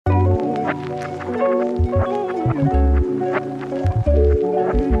Alright,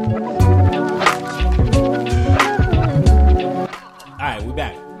 we're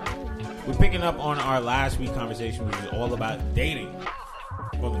back. We're picking up on our last week conversation, which is all about dating.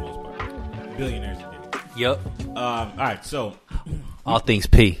 For the most part. Billionaires are dating. Yep. Alright, so All things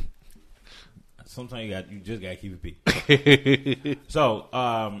P. sometimes you just gotta keep it P. So,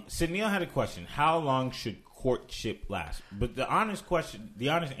 Neil had a question. How long should courtship last? But the honest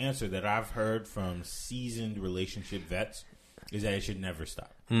answer that I've heard from seasoned relationship vets is that it should never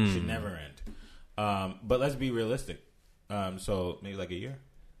stop. It should never end. But let's be realistic. So maybe like a year.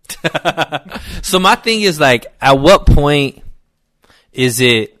 So my thing is like, at what point is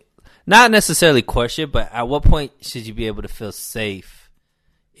it not necessarily courtship, but at what point should you be able to feel safe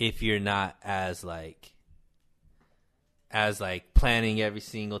if you're not as planning every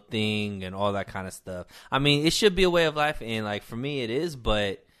single thing and all that kind of stuff? I mean, it should be a way of life, and like for me it is,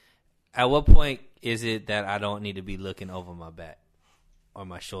 but at what point is it that I don't need to be looking over my back or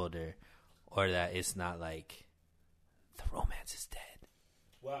my shoulder, or that it's not like the romance is dead?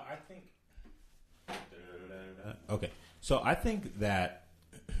 Well, I think... Okay. So I think that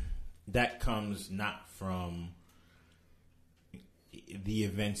comes not from the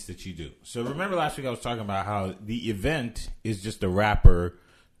events that you do. So remember last week I was talking about how the event is just a wrapper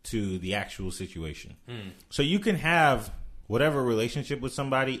to the actual situation. So you can have whatever relationship with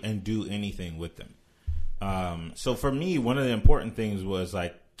somebody and do anything with them. So for me, one of the important things was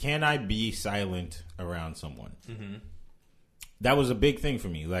like, can I be silent around someone? Mm-hmm. That was a big thing for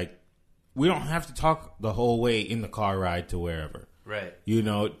me. Like, we don't have to talk the whole way in the car ride to wherever. Right. You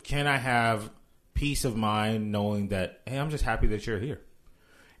know, can I have peace of mind knowing that, hey, I'm just happy that you're here?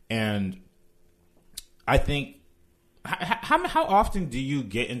 And I think, how often do you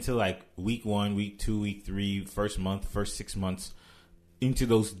get into like week 1, week 2, week 3, first month, first 6 months into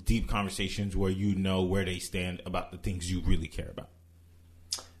those deep conversations where you know where they stand about the things you really care about?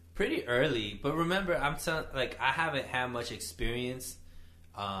 Pretty early, but remember, I haven't had much experience.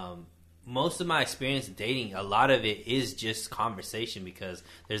 Most of my experience dating, a lot of it is just conversation because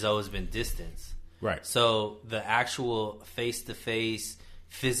there's always been distance. Right. So the actual face-to-face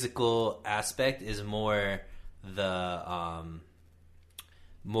physical aspect is more the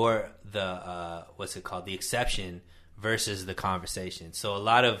what's it called? The exception versus the conversation. So a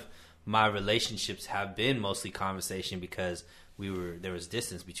lot of my relationships have been mostly conversation because there was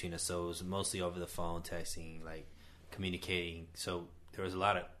distance between us, so it was mostly over the phone, texting, like communicating. So there was a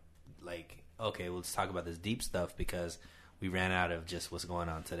lot of like, okay, well, let's talk about this deep stuff because we ran out of just what's going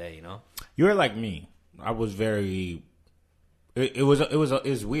on today, you know? You were like me. I was very. It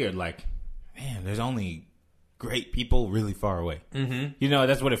was weird. Like, man, there's only great people really far away. Mm-hmm. You know,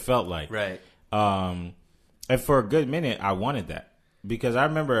 that's what it felt like. Right. And for a good minute, I wanted that because I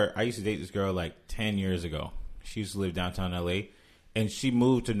remember I used to date this girl like 10 years ago. She used to live downtown LA, and she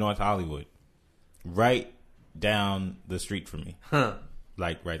moved to North Hollywood, right down the street from me,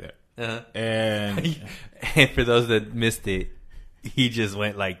 like right there. Uh-huh. And for those that missed it, he just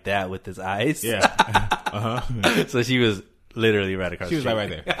went like that with his eyes. Yeah. Uh-huh. So she was literally right across. She was like right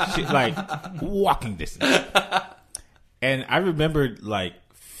there. She like walking distance. And I remember like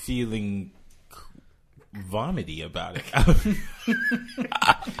feeling vomity about it.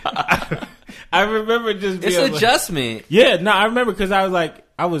 I remember just being it's adjustment. Yeah, no, I remember because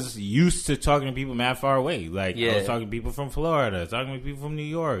I was used to talking to people mad far away. Like, I was talking to people from Florida, talking to people from New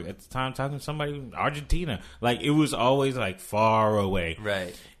York. At the time, talking to somebody from Argentina. Like, it was always, like, far away.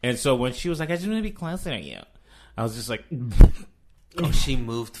 Right. And so when she was like, I just want to be closer to you, I was just like... Oh, she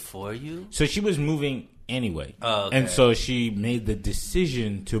moved for you? So she was moving anyway. Oh, okay. And so she made the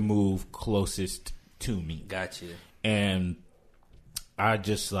decision to move closest to me. Gotcha. And I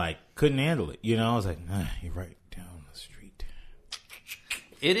just, like, couldn't handle it. You know, I was like, nah, you're right down the street.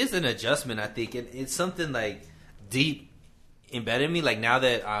 It is an adjustment, I think. It's something, like, deep embedded in me. Like, now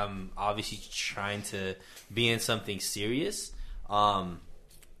that I'm obviously trying to be in something serious,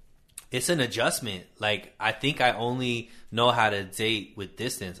 it's an adjustment. Like, I think I only know how to date with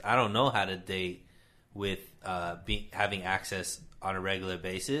distance. I don't know how to date with having access on a regular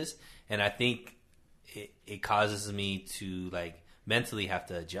basis. And I think it causes me to, like, mentally have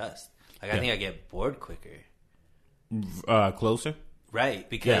to adjust. Like, I think I get bored quicker. Closer? Right,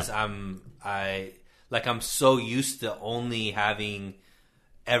 because I'm so used to only having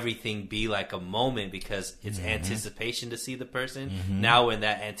everything be like a moment because it's anticipation to see the person. Mm-hmm. Now when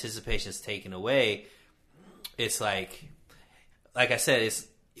that anticipation is taken away, it's like I said, it's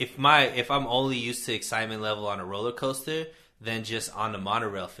if I'm only used to excitement level on a roller coaster, then just on the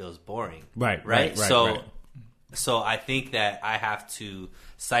monorail feels boring. Right. So So I think that I have to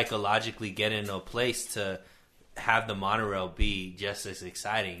psychologically get into a place to have the monorail be just as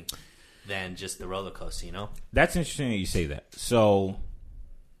exciting than just the roller coaster, you know? That's interesting that you say that. So,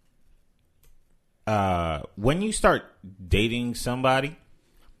 when you start dating somebody,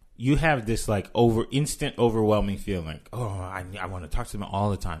 you have this like instant overwhelming feeling like, oh, I want to talk to them all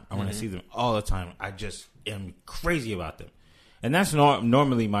the time. I want to see them all the time. I just am crazy about them. And that's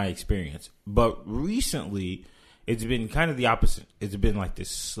normally my experience. But recently, it's been kind of the opposite. It's been like this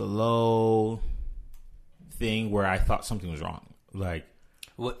slow thing where I thought something was wrong. Like,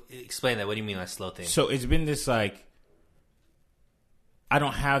 Explain that. What do you mean like slow thing? so it's been this like, I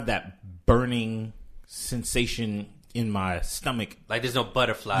don't have that burning sensation in my stomach. Like there's no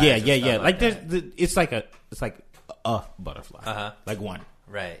butterflies. Yeah. Like that. it's like a butterfly. Like one.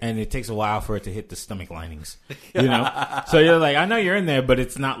 Right. And it takes a while for it to hit the stomach linings. You know? So you're like, I know you're in there, but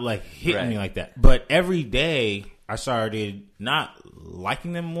it's not like hitting me like that. But every day I started not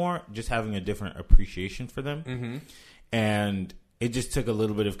liking them more, just having a different appreciation for them. Mm-hmm. And it just took a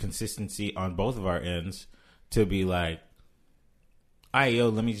little bit of consistency on both of our ends to be like, all right, yo,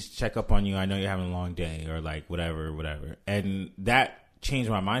 let me just check up on you. I know you're having a long day or like whatever. And that changed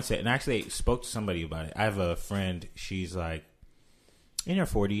my mindset. And I actually spoke to somebody about it. I have a friend. She's like in her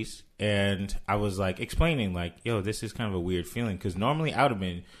 40s. And I was like explaining like, yo, this is kind of a weird feeling. Because normally I would have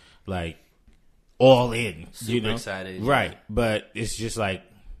been like all in. Super excited. Right. But it's just like,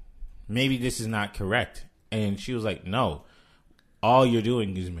 maybe this is not correct. And she was like, no. All you're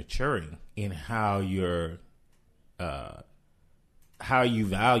doing is maturing in how you're how you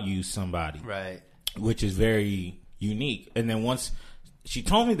value somebody, right? Which is very unique. And then once she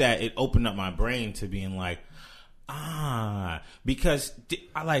told me that, it opened up my brain to being like, because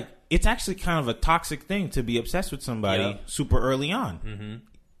I like it's actually kind of a toxic thing to be obsessed with somebody super early on. Mm-hmm.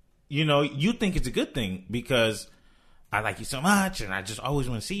 You know, you think it's a good thing because I like you so much and I just always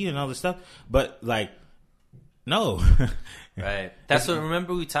want to see you and all this stuff, but like, no, right? That's what.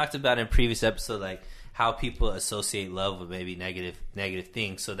 Remember we talked about in previous episode, like how people associate love with maybe negative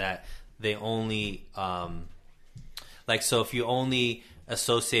things, so that they only so if you only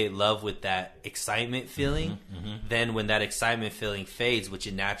associate love with that excitement feeling, then when that excitement feeling fades, which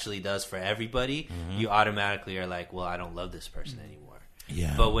it naturally does for everybody, you automatically are like, well, I don't love this person anymore.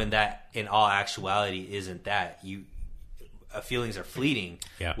 Yeah. But when that in all actuality isn't that, feelings are fleeting.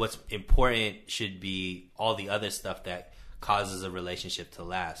 Yeah. What's important should be all the other stuff that causes a relationship to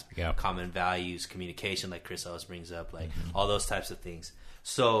last. Yeah. Common values, communication, like Chris always brings up, like all those types of things.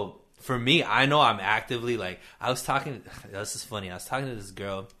 So for me, I know I'm actively like, this is funny. I was talking to this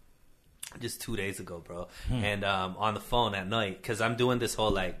girl just 2 days ago, bro. And on the phone at night, because I'm doing this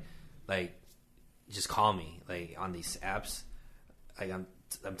whole like just call me, like on these apps. Like I'm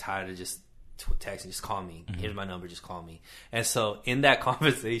tired of just texting, just call me. Here's my number, just call me. And so in that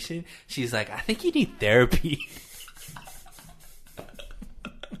conversation, she's like, I think you need therapy.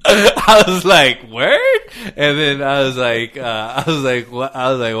 I was like, word? And then I was like,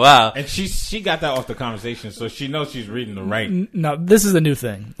 wow. And she got that off the conversation, so she knows she's reading the right. No, this is a new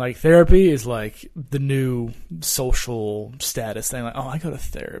thing. Like therapy is like the new social status thing. Like, oh, I go to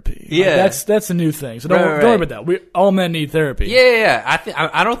therapy. Yeah, like, that's a new thing. So don't worry about that. We all men need therapy. Yeah.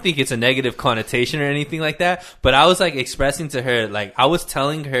 I don't think it's a negative connotation or anything like that. But I was like expressing to her, like I was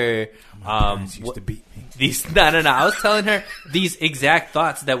telling her, My parents used to beat me. I was telling her these exact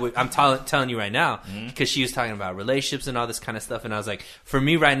thoughts that I'm telling you right now, because she was talking about relationships and all this kind of stuff, and I was like, for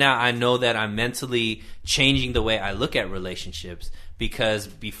me right now, I know that I'm mentally changing the way I look at relationships, because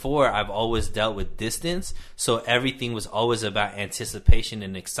before I've always dealt with distance, so everything was always about anticipation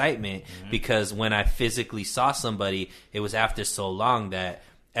and excitement, because when I physically saw somebody, it was after so long that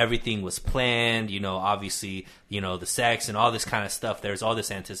everything was planned, obviously, the sex and all this kind of stuff. There's all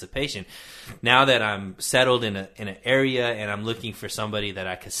this anticipation. Now that I'm settled in an area and I'm looking for somebody that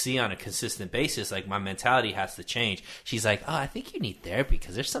I can see on a consistent basis, like my mentality has to change. She's like, oh, I think you need therapy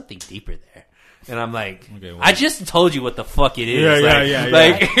because there's something deeper there. And I'm like, okay, well, I just told you what the fuck it is. Yeah.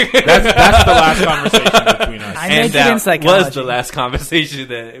 Like, that's the last conversation between us. And that was the last conversation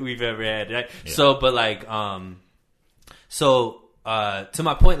that we've ever had. Right? Yeah. So, but like, to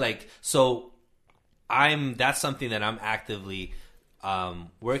my point, like, so that's something that I'm actively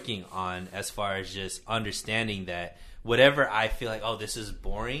working on, as far as just understanding that whatever I feel like, oh, this is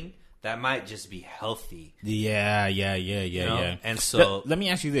boring, that might just be healthy. Yeah. And so let me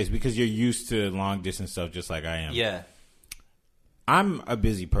ask you this, because you're used to long distance stuff just like I am. Yeah. I'm a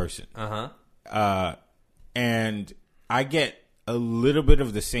busy person. And I get a little bit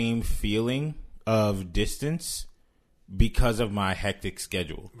of the same feeling of distance because of my hectic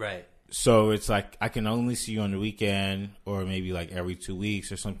schedule. Right. So it's like I can only see you on the weekend or maybe like every 2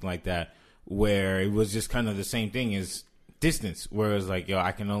 weeks or something like that, where it was just kind of the same thing as distance, where it's like, yo,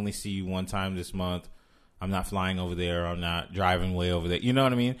 I can only see you one time this month. I'm not flying over there. I'm not driving way over there. You know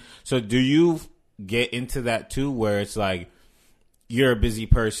what I mean? So do you get into that too, where it's like you're a busy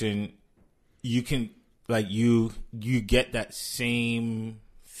person, you can like you get that same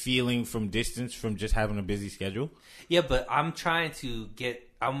feeling from distance from just having a busy schedule? Yeah, but I'm trying to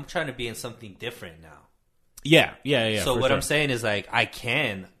be in something different now. Yeah. So what I'm saying is like I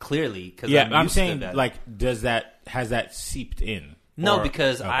can clearly because I'm saying like has that seeped in? No,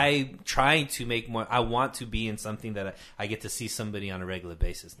 because I'm trying to make more. I want to be in something that I get to see somebody on a regular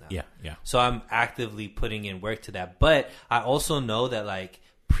basis now. Yeah. So I'm actively putting in work to that. But I also know that like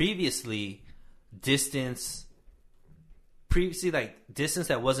previously distance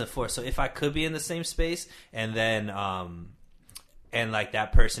that wasn't forced. So if I could be in the same space and then and like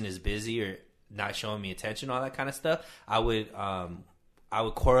that person is busy or not showing me attention, all that kind of stuff, I would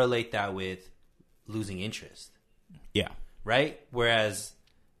correlate that with losing interest. Yeah. Right? Whereas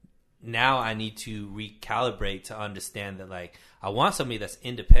now I need to recalibrate to understand that like I want somebody that's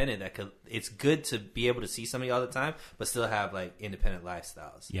independent it's good to be able to see somebody all the time but still have like independent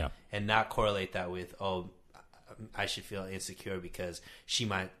lifestyles. Yeah. And not correlate that with I should feel insecure because she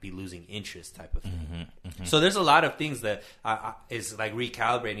might be losing interest type of thing. So there's a lot of things that is like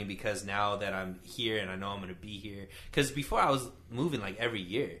recalibrating because now that I'm here and I know I'm going to be here. Because before I was moving like every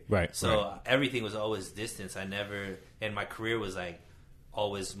year. Right. So everything was always distance. And my career was like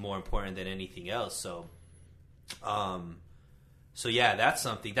always more important than anything else. So yeah, that's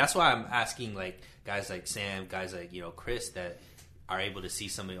something. That's why I'm asking like guys like Sam, guys like, Chris that are able to see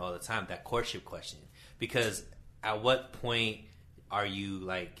somebody all the time, that courtship question. Because at what point are you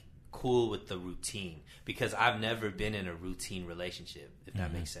like cool with the routine? Because I've never been in a routine relationship, if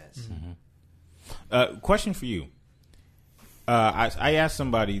that makes sense. Question for you. I asked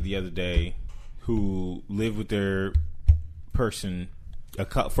somebody the other day who lived with their person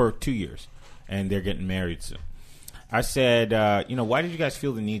for 2 years, and they're getting married soon. I said, why did you guys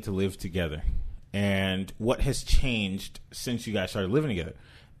feel the need to live together? And what has changed since you guys started living together?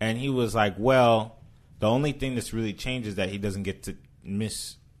 And he was like, well, the only thing that's really changed is that he doesn't get to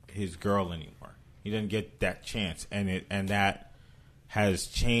miss his girl anymore. He doesn't get that chance, and that has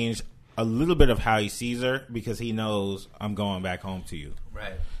changed a little bit of how he sees her because he knows I'm going back home to you.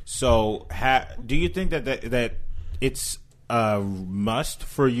 Right. So, do you think that it's a must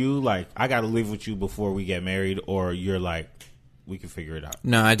for you? Like, I got to live with you before we get married, or you're like, we can figure it out?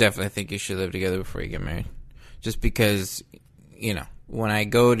 No, I definitely think you should live together before you get married. Just because, when I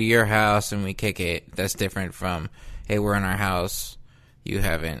go to your house and we kick it, that's different from, hey, we're in our house, you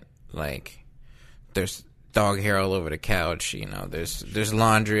haven't, like, there's dog hair all over the couch, there's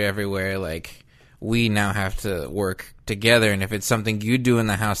laundry everywhere, like, we now have to work together, and if it's something you do in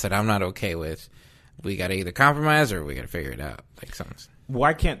the house that I'm not okay with, we got to either compromise or we got to figure it out, like something.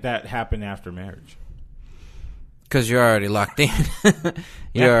 Why can't that happen after marriage? Because you're already locked in.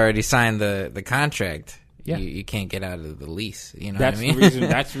 You already signed the contract. Yeah. You can't get out of the lease. You know that's what I mean?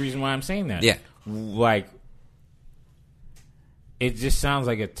 That's the reason why I'm saying that. Yeah. Like, it just sounds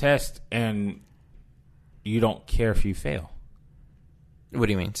like a test, and you don't care if you fail. What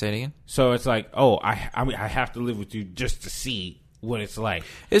do you mean? Say it again. So it's like, I have to live with you just to see what it's like.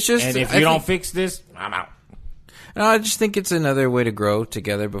 It's just, and if you don't fix this, I'm out. No, I just think it's another way to grow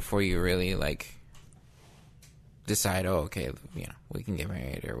together before you really like decide. Oh, okay, we can get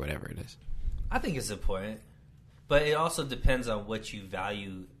married or whatever it is. I think it's important, but it also depends on what you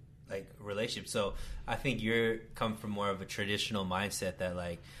value, like relationship. So I think you're come from more of a traditional mindset that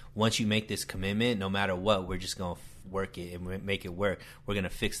like once you make this commitment, no matter what, we're just gonna work it and make it work. We're gonna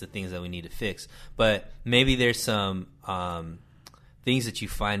fix the things that we need to fix. But maybe there's some things that you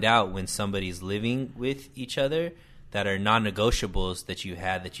find out when somebody's living with each other that are non-negotiables that you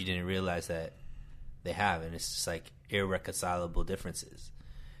had that you didn't realize that they have, and it's just like irreconcilable differences.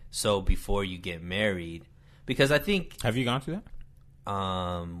 So before you get married, because I think... Have you gone through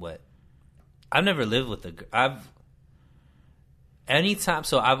that? What? I've never lived with anytime,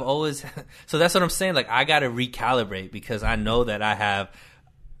 so I've always... So that's what I'm saying, like, I gotta recalibrate because I know that I have...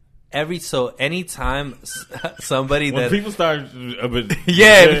 anytime somebody when that... people start...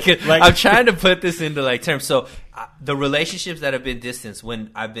 yeah, because like, I'm trying to put this into, like, terms. So the relationships that have been distanced,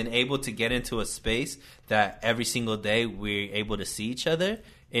 when I've been able to get into a space that every single day we're able to see each other...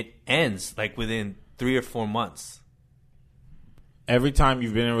 It ends like within 3 or 4 months. Every time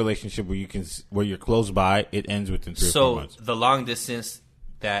you've been in a relationship where you're close by, it ends within 3 or 4 months. So the long distance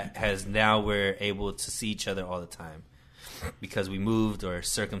that has now we're able to see each other all the time. because we moved or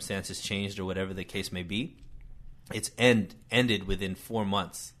circumstances changed or whatever the case may be. It's ended within 4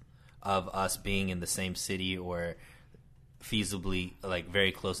 months of us being in the same city or feasibly like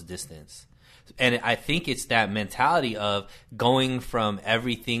very close distance. And I think it's that mentality of going from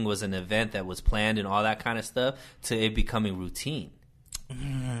everything was an event that was planned and all that kind of stuff to it becoming routine.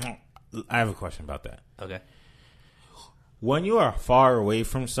 I have a question about that. Okay. When you are far away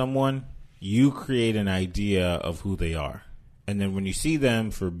from someone, you create an idea of who they are. And then when you see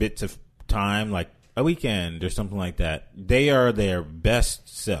them for bits of time, like a weekend or something like that, they are their best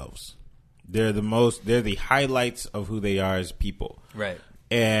selves. They're the highlights of who they are as people. Right.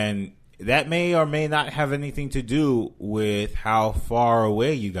 And that may or may not have anything to do with how far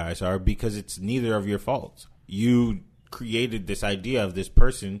away you guys are, because it's neither of your faults. You created this idea of this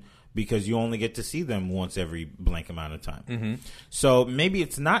person because you only get to see them once every blank amount of time. Mm-hmm. So maybe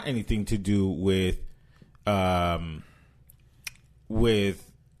it's not anything to do with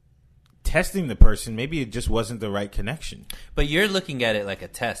testing the person. Maybe it just wasn't the right connection. But you're looking at it like a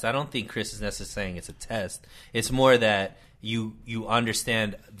test. I don't think Chris is necessarily saying it's a test. It's more that you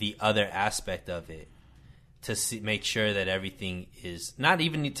understand the other aspect of it to make sure that everything is not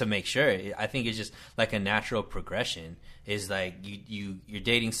even to make sure. I think it's just like a natural progression. Is like you're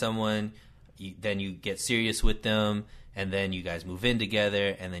dating someone, then you get serious with them, and then you guys move in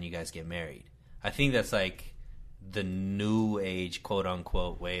together, and then you guys get married. I think that's like the new age, quote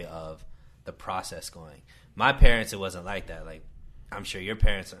unquote, way of the process going. My parents, it wasn't like that. Like, I'm sure your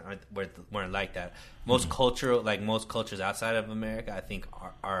parents weren't like that. Most most cultures outside of America, I think,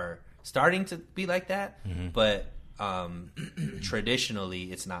 are starting to be like that. Mm-hmm. But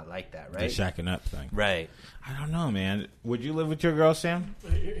traditionally, it's not like that, right? The shacking up thing. Right. I don't know, man. Would you live with your girl, Sam?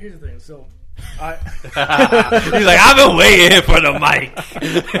 Here's the thing. So, he's like, I've been waiting for the mic.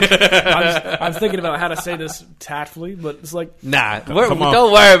 I'm thinking about how to say this tactfully, but it's like, nah.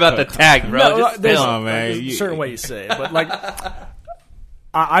 Don't worry about the tag, bro. No, there's on, man. There's a certain way you say it, but like,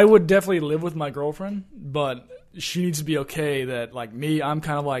 I would definitely live with my girlfriend, but she needs to be okay that like me, I'm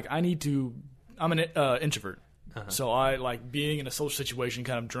kind of like I'm an introvert. Uh-huh. So I like being in a social situation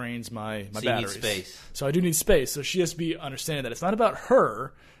kind of drains my so batteries. You need space. So I do need space. So she has to be understanding that it's not about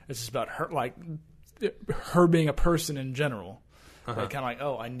her. It's just about her, like her being a person in general. Uh-huh. Like, kind of like,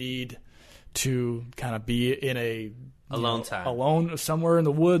 oh, I need to kind of be in a time, alone somewhere in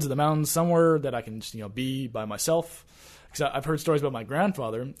the woods or the mountains, somewhere that I can just be by myself. Because I've heard stories about my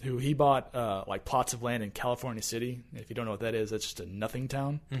grandfather, who he bought like plots of land in California City. If you don't know what that is, that's just a nothing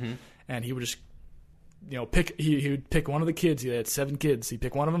town. Mm-hmm. And he would just pick. He would pick one of the kids. He had 7 kids. He'd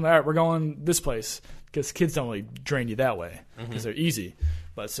pick one of them. All right, we're going this place, because kids don't really drain you that way because they're easy.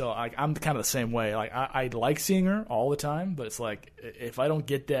 But so I'm kind of the same way. Like I like seeing her all the time, but it's like if I don't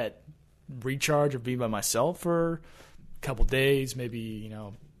get that recharge of being by myself for a couple days, maybe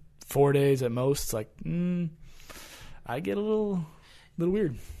 4 days at most, it's like I get a little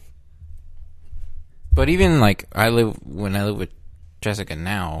weird. But even like when I live with Jessica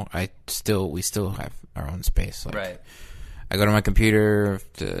now, we still have our own space. Like, right. I go to my computer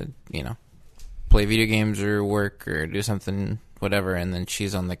to play video games or work or do something, whatever, and then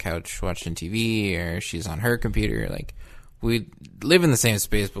she's on the couch watching TV, or she's on her computer. Like, we live in the same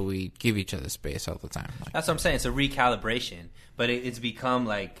space, but we give each other space all the time. Like, that's what I'm saying. It's a recalibration, but it's become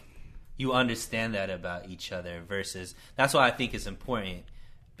like you understand that about each other. Versus, that's why I think it's important,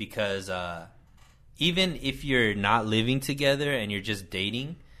 because even if you're not living together and you're just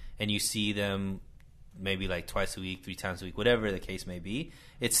dating and you see them maybe like twice a week, 3 times a week, whatever the case may be,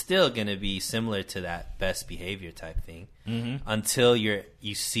 it's still going to be similar to that best behavior type thing until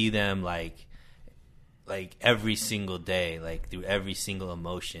you see them like every single day, like through every single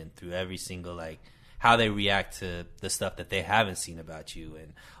emotion, through every single like how they react to the stuff that they haven't seen about you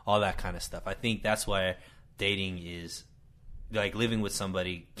and all that kind of stuff. I think that's why dating is like living with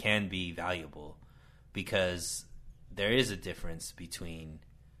somebody can be valuable, because there is a difference between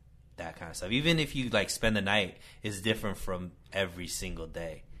that kind of stuff. Even if you like spend the night, is different from every single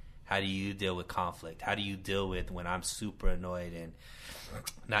day. How do you deal with conflict? How do you deal with when I'm super annoyed and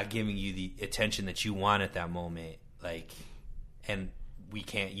not giving you the attention that you want at that moment? Like, and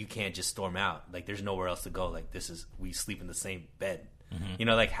you can't just storm out. Like, there's nowhere else to go. Like, we sleep in the same bed. Mm-hmm.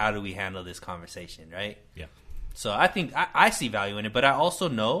 Like, how do we handle this conversation, right? Yeah. So I think I see value in it, but I also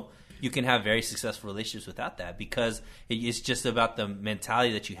know you can have very successful relationships without that, because it's just about the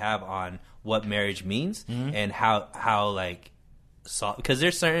mentality that you have on what marriage means and how like, because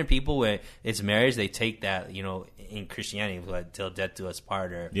there's certain people where it's marriage, they take that, in Christianity, like till death do us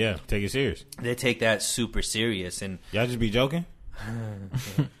part, or take it serious. They take that super serious, and y'all just be joking.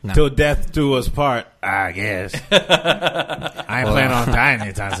 No. Till death do us part, I guess. I ain't planning on dying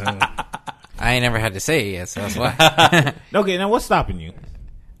anytime soon. I ain't never had to say it yet, so that's why. Okay, now what's stopping you?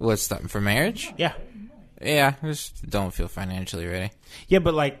 What's stopping for marriage? Yeah. Yeah, I just don't feel financially ready. Yeah,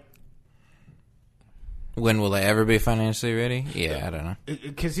 but like, When will I ever be financially ready? Yeah, I don't know.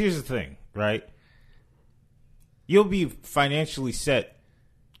 because here's the thing, right? You'll be financially set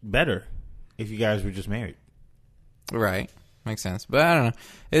better if you guys were just married. Right. Makes sense. But I don't know.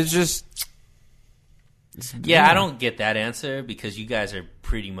 It's just... Yeah, I don't get that answer because you guys are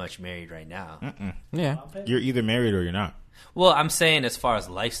pretty much married right now. Yeah. You're either married or you're not. Well, I'm saying as far as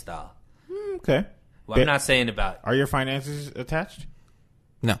lifestyle. Okay. Well, I'm not saying about... Are your finances attached?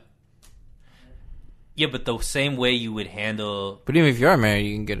 No. Yeah, but the same way you would handle... But even if you are married,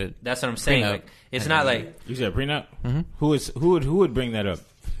 you can get a... That's what I'm saying. Prenup. Like, it's not like... You said prenup? Mm-hmm. Who would bring that up?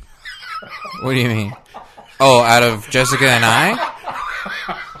 What do you mean? Oh, out of Jessica and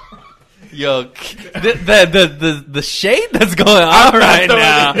I? Yo, the shade that's going on right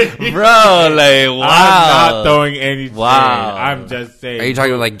now, bro. Like, wow. I'm not throwing any shade. Wow. I'm just saying. Are you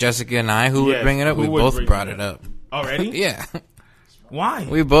talking about like Jessica and I? Who would Yes, bring it up? who We would both bring brought it it up. Already? Yeah. Why?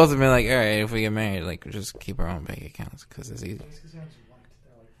 We both have been like, all right, if we get married, like, just keep our own bank accounts because it's easy.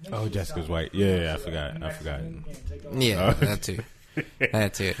 Oh, Jessica's white. Yeah, I forgot. Yeah, that too.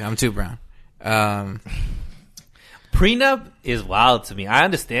 That too. I'm too brown. Prenup is wild to me. I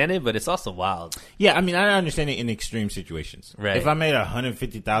understand it, but it's also wild. Yeah, I mean, I understand it in extreme situations. Right. If I made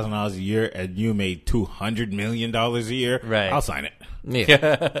 $150,000 a year and you made $200 million a year, Right. I'll sign it.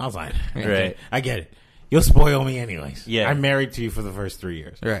 Yeah. I'll sign it. Right. I get it. You'll spoil me anyways. Yeah. I'm married to you for the first 3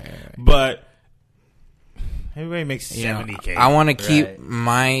 years. Right. But everybody makes You know, $70K. I want to keep Right.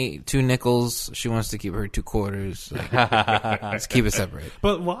 my 2 nickels. She wants to keep her 2 quarters. Like, let's keep it separate.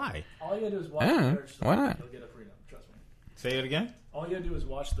 But why? All you gotta do is watch I don't the know. marriage story. Why not? You'll get a prenup. Trust me. Say it again. All you gotta do is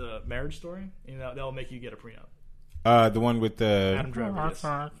watch the marriage story, and that'll make you get a prenup. The one with the Adam Driver. Yes.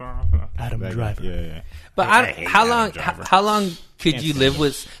 Adam Driver. Yeah. But I hate how Adam long? Driver. How long could Can't you stand live him.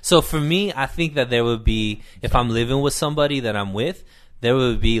 with? So for me, I think that there would be, if I'm living with somebody that I'm with, there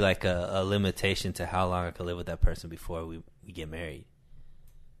would be like a limitation to how long I could live with that person before we get married.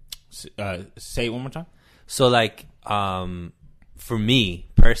 Say it one more time. So like, for me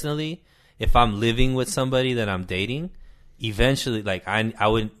personally, if I'm living with somebody that I'm dating, eventually, like I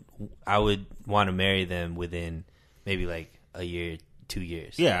would want to marry them within maybe like a year, 2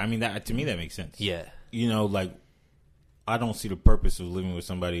 years. Yeah, I mean, that to me that makes sense. Yeah. You know, like, I don't see the purpose of living with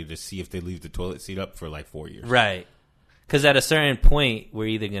somebody to see if they leave the toilet seat up for like 4 years. Right. Because at a certain point, we're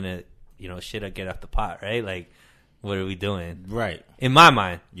either gonna, shit or get off the pot, right? Like, what are we doing? Right. In my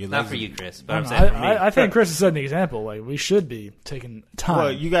mind, You're not lazy. for you, Chris, but I'm saying for me. I think Chris has set an example. Like we should be taking time.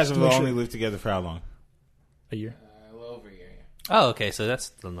 Well, you guys have to make only sure- lived together for how long? a year. Oh, okay, so that's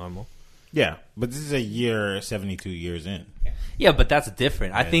the normal. Yeah, but this is a year, 72 years in. Yeah, but that's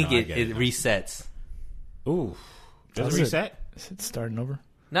different. I Yeah, think no, I it get it. resets. Ooh. Does Does it it? reset? Is it starting over?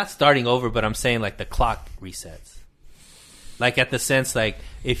 Not starting over, but I'm saying like the clock resets. Like at the sense, like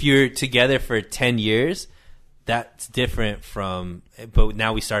if you're together for 10 years, that's different from. But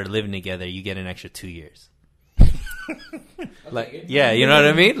now we started living together, you get an extra 2 years. Like, yeah, you know what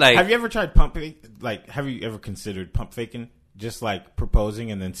I mean? Like, Have you ever tried pump like, have you ever considered pump faking? Just like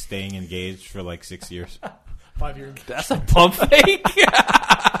proposing and then staying engaged for like 6 years? 5 years. that's a pump fake.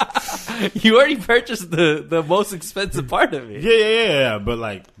 You already purchased the most expensive part of it. Yeah. But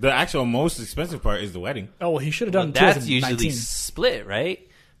like, the actual most expensive part is the wedding. Oh well, he should have done. Well, it that's 2019. usually split, right?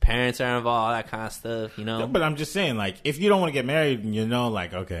 Parents are involved, all that kind of stuff, you know? But I'm just saying, like, if you don't want to get married,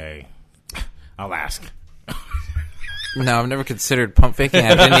 like, okay, I'll ask. No, I've never considered pump faking. I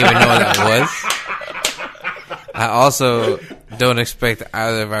didn't even know what that was. I also don't expect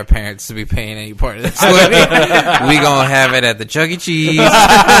either of our parents to be paying any part of this wedding. We gonna have it at the Chuck E. Cheese.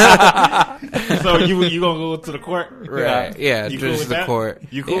 So you gonna go to the court? Right. Yeah, You cool just with the that? court.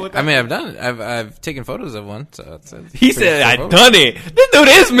 You cool Yeah, with that? I mean, I've done it. I've taken photos of one. So it's He said, I done it. This dude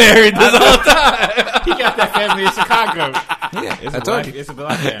is married this whole time. He got that family in Chicago. Yeah, It's I a told black, you. it's a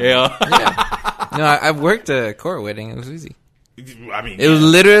black family. Yeah. Yeah. No, I've worked a court wedding. It was easy. I mean, It was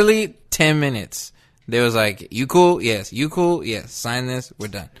literally 10 minutes. They was like, "You cool? Yes. You cool? Yes. Sign this. We're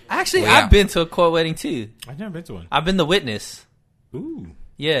done." Actually, Well, yeah. I've been to a court wedding too. I've never been to one. I've been the witness. Ooh.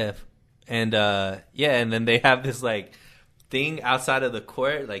 Yeah. And and then they have this like thing outside of the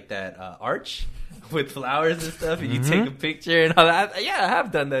court, like that arch with flowers and stuff, and you take a picture and all that. Yeah, I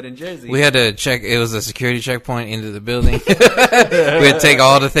have done that in Jersey. We had to check. It was a security checkpoint into the building. We had to take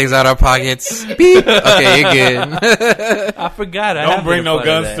all the things out of our pockets. Beep. Okay, you're good. I forgot. I Don't have bring been a no part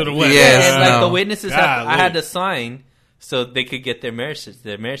of guns that. to the wedding. Yes, And like no. the witnesses, I had Golly. to sign so they could get their marriage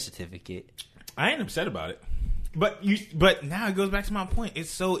certificate. I ain't upset about it. But now it goes back to my point. It's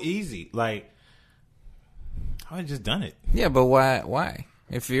so easy. Like, I would have just done it. Yeah, but why?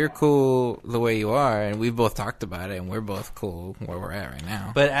 If you're cool the way you are, and we've both talked about it, and we're both cool where we're at right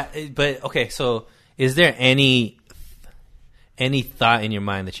now. But okay, so is there any thought in your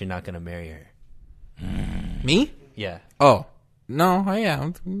mind that you're not going to marry her? Me? Yeah. Oh. No, yeah,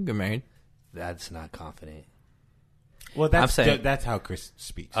 I'm going to get married. That's not confident. Well, that's how Chris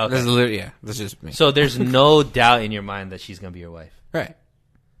speaks. Okay. That's literally, yeah, that's just me. So there's no doubt in your mind that she's going to be your wife. Right.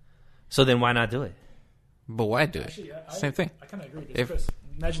 So then why not do it? But why do it? Actually, Same thing. I kind of agree with If- Chris.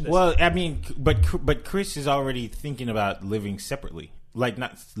 Imagine this. Well, I mean, but Chris is already thinking about living separately. Like,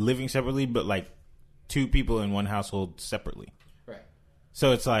 not living separately, but like 2 people in one household separately. Right.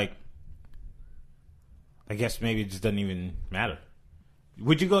 So it's like, I guess maybe it just doesn't even matter.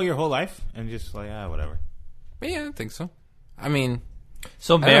 Would you go your whole life and just like, whatever? But yeah, I think so. I mean,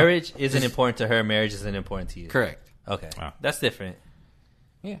 So know. marriage isn't important to her. Marriage isn't important to you. correct. Okay. Wow. That's different.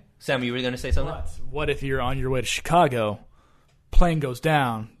 Yeah. Sam, you were going to say something? But what if you're on your way to Chicago, plane goes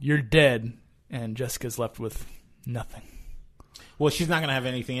down, you're dead, and Jessica's left with nothing? Well, she's not going to have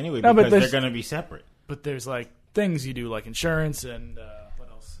anything anyway No, but because they're there's- going to be separate. But there's like things you do, like insurance and what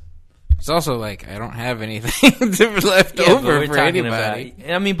else? It's also like I don't have anything left Yeah, but over we're for talking anybody.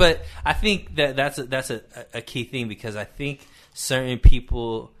 about. I mean, but I think that's a key thing because I think certain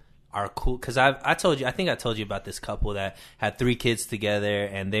people are cool. Because I told you about this couple that had 3 kids together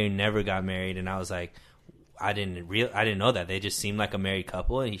and they never got married, and I was like, I didn't know that. They just seemed like a married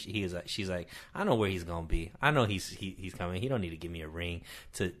couple, and she's like, I know where he's gonna be. I know he's coming. He don't need to give me a ring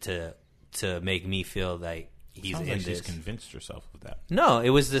to make me feel like he's Sounds in like this. she's convinced herself of that. No, it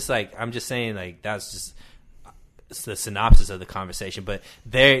was just like, I'm just saying, like, that's just it's the synopsis of the conversation. But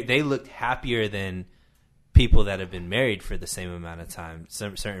they looked happier than people that have been married for the same amount of time,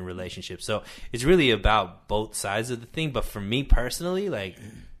 certain relationships. So it's really about both sides of the thing. But for me personally, like,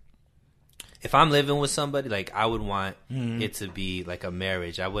 if I'm living with somebody, like, I would want it to be like a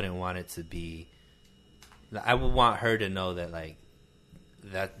marriage. I wouldn't want it to be. I would want her to know that, like,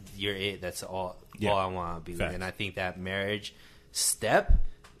 that you're it. That's all I want to be with. And I think that marriage step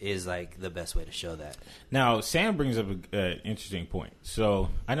is like the best way to show that. Now, Sam brings up an interesting point. So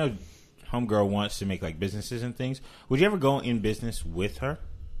I know homegirl wants to make like businesses and things. Would you ever go in business with her?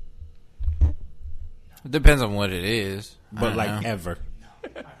 It depends on what it is. I But don't like know. ever?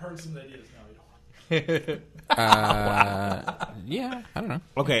 I heard some ideas. No, you don't. Yeah, I don't know.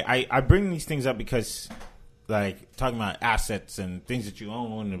 Okay, I bring these things up because, like, talking about assets and things that you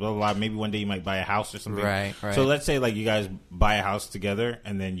own and blah, blah, blah. Maybe one day you might buy a house or something. Right. So let's say, like, you guys buy a house together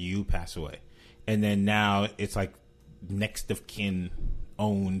and then you pass away. And then now it's like next of kin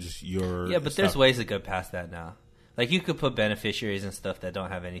owns your Yeah, but there's stuff. ways to go past that now. Like, you could put beneficiaries and stuff that don't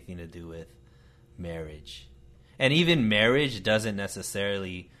have anything to do with marriage. And even marriage doesn't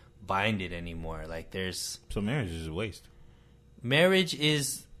necessarily bind it anymore. Like, there's... So marriage is a waste. Marriage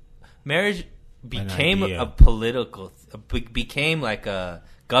became idea. a political... became like a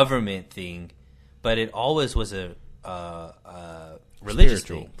government thing, but it always was a religious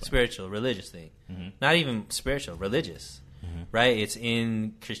Spiritual. thing. Spiritual, religious thing. Mm-hmm. Not even spiritual, religious. Right? It's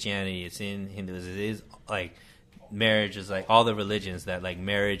in Christianity, it's in Hinduism. It is like marriage is like all the religions that like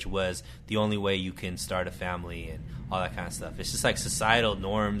marriage was the only way you can start a family and all that kind of stuff. It's just like societal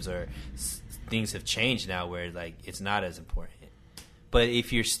norms or things have changed now where like it's not as important. But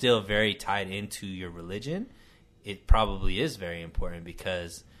if you're still very tied into your religion, it probably is very important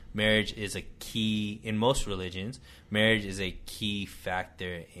because marriage is a key in most religions. Marriage is a key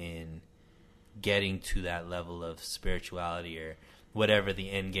factor in getting to that level of spirituality or whatever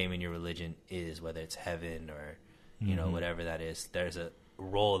the end game in your religion is, whether it's heaven or, you know, whatever that is. There's a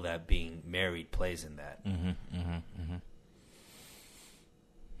role that being married plays in that.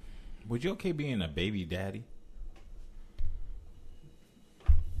 Would you okay being a baby daddy?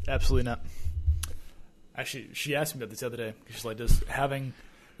 Absolutely not. Actually, she asked me about this the other day. She's like, does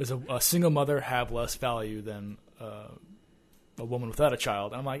a single mother have less value than a woman without a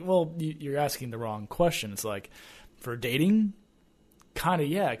child? And I'm like, well, you're asking the wrong question. It's like, for dating, kind of,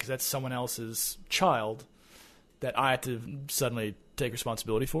 yeah, because that's someone else's child that I have to suddenly take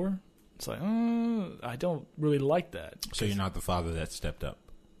responsibility for. It's like, I don't really like that. So you're not the father that stepped up.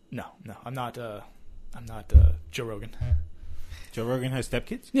 No, I'm not Joe Rogan. Joe Rogan has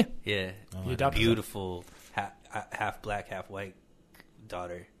stepkids? Yeah. Yeah. He adopted Beautiful, half black, half white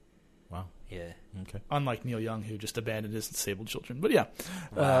daughter. Wow. Yeah. Okay. Unlike Neil Young, who just abandoned his disabled children. But yeah.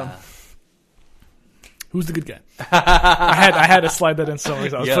 Wow. Who's the good guy? I had to slide that in somewhere.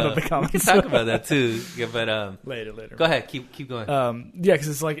 So I was putting up the We comments. can talk about that too. Yeah, but later. go ahead. Keep going. Yeah, because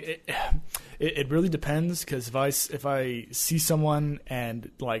it's like it really depends. Because if I see someone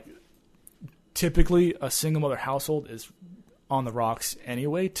and like typically a single mother household is on the rocks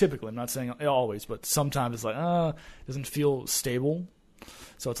anyway. Typically, I'm not saying always, but sometimes it's like it doesn't feel stable.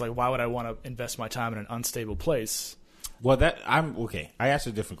 So it's like, why would I want to invest my time in an unstable place? Well, I'm okay. I asked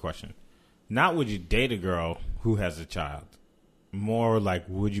a different question. Not would you date a girl who has a child. More like,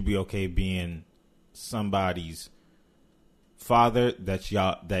 would you be okay being somebody's father that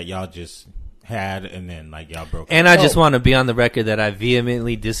y'all just had and then like y'all broke up? And I just want to be on the record that I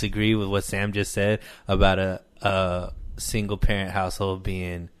vehemently disagree with what Sam just said about a single parent household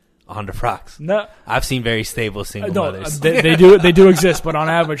being on the rocks. No, I've seen very stable single mothers. they do exist, but on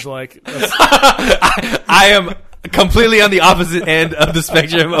average, like I am completely on the opposite end of the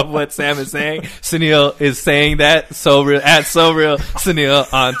spectrum of what Sam is saying. Sunil is saying that so real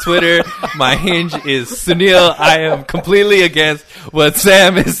Sunil on Twitter. My hinge is Sunil. I am completely against what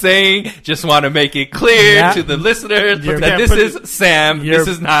Sam is saying. Just want to make it clear to the listeners that this is Sam. This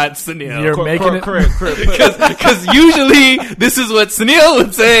is not Sunil. You're making it correct. Because usually this is what Sunil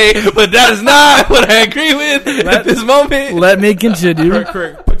would say, but that is not what I agree with at this moment. Let me continue.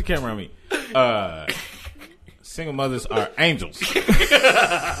 Correct. Put the camera on me. Single mothers are angels.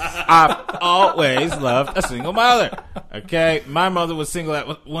 I've always loved a single mother. Okay, my mother was single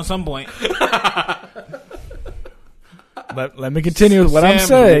at some point. Let me continue with what I'm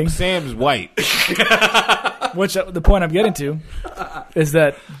saying. Sam's white. Which the point I'm getting to is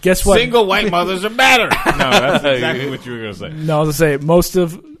that guess what? Single white mothers are better. No, that's exactly what you were going to say. No, I was going to say most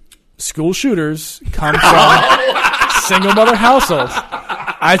of school shooters come from single mother households.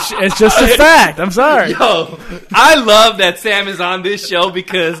 It's just a fact. I'm sorry. Yo, I love that Sam is on this show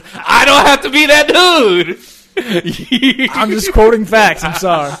because I don't have to be that dude. I'm just quoting facts. I'm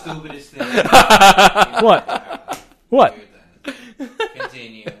sorry. Stupidest thing. What?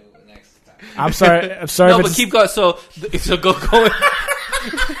 Continue next time. I'm sorry. No, but keep going. So go.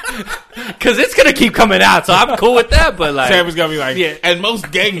 Because it's gonna keep coming out, so I'm cool with that. But like, Sam is gonna be like, yeah. And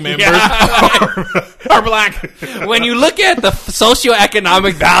most gang members Yeah. are black. When you look at the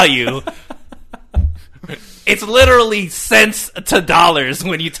socioeconomic value, it's literally cents to dollars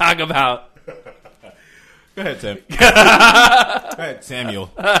when you talk about. Go ahead, Sam. Go ahead, Samuel.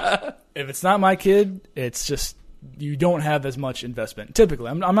 If it's not my kid, it's just you don't have as much investment. Typically,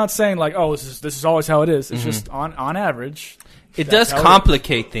 I'm not saying like, oh, this is always how it is. It's just on average. It does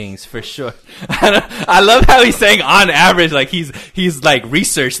complicate things for sure. I love how he's saying on average, like he's like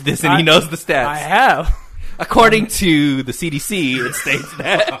researched this and he knows the stats. I have. According to the CDC, it states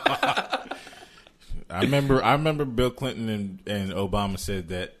that. I remember Bill Clinton and Obama said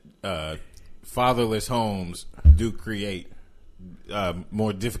that fatherless homes do create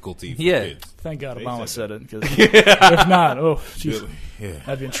more difficulty for kids. Thank God Obama said it. Because if not,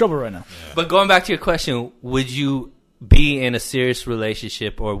 I'd be in trouble right now. Yeah. But going back to your question, would you be in a serious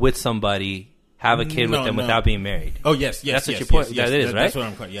relationship or with somebody, have a kid with them without being married? Oh, yes. That's what your point. Yes, that is, right? That's what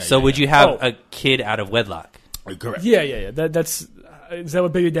I'm. Yeah. So would you have a kid out of wedlock? Correct. Yeah. That's is that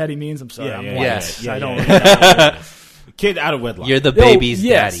what baby daddy means? I'm sorry. I'm white. Yes. I don't. Kid out of wedlock. You're the baby's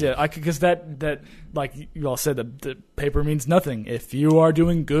yes, daddy. Yeah, because that like you all said, the paper means nothing. If you are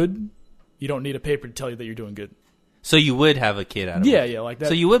doing good, you don't need a paper to tell you that you're doing good. So you would have a kid out of yeah, like that.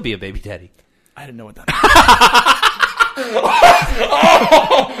 So you would be a baby daddy. I didn't know what that meant.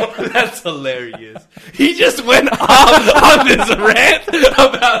 Oh, that's hilarious. He just went off on this rant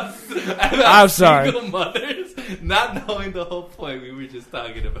about I'm sorry. single mothers, not knowing the whole point we were just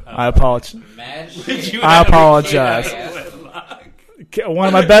talking about. I apologize. Would you I have a apologize. kid out of wedlock? One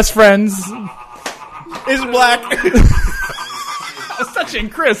of my best friends is black. I was touching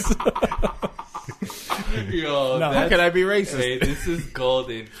Chris. Yo, No. How can I be racist? Hey, this is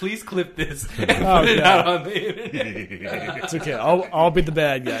golden. Please clip this and Oh, put it God. out on the internet. It's okay. I'll be the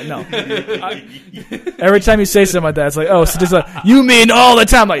bad guy. No. Every time you say something like that, it's like, oh, so just like, you mean all the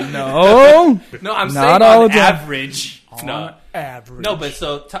time? Like, no. No, I'm Not saying all on the time. average. No. Average. No, but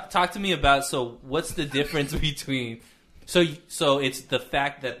so talk to me about, so what's the difference between, so it's the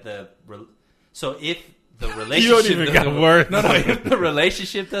fact that so if the relationship You don't even got words. No, if the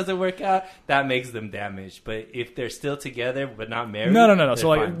relationship doesn't work out, that makes them damaged. But if they're still together but not married, No.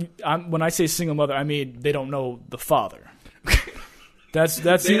 So fine. like, when I say single mother, I mean they don't know the father. That's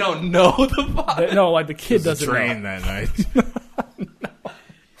they don't know the father. no, like the kid doesn't Train know. that night.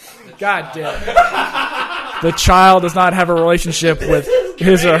 God damn it. The child does not have a relationship with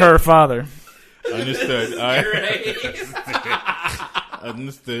his or her father. Understood. All right. Great.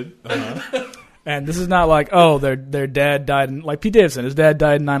 Understood. Uh-huh. And this is not like, oh, their dad died like Pete Davidson. His dad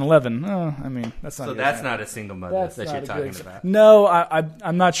died in 9/11. Oh, I mean, that's not. So that's not a single mother that you're talking about. No,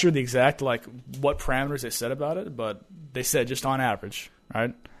 I'm not sure the exact like what parameters they said about it, but they said just on average,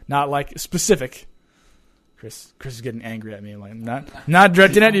 right? Not like specific. Chris is getting angry at me. Like not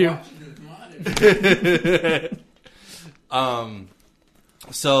directed at you.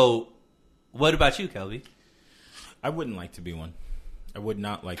 So, what about you, Kelby? I wouldn't like to be one. I would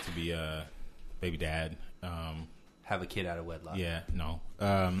not like to be a baby dad. Have a kid out of wedlock. Yeah, no.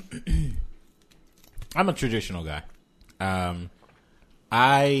 I'm a traditional guy.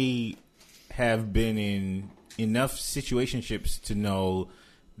 I have been in enough situationships to know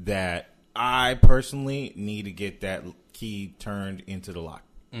that I personally need to get that key turned into the lock.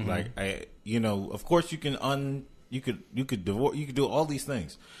 Mm-hmm. Like of course you can you could divorce, you could do all these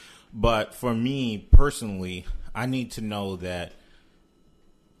things, but for me personally, I need to know that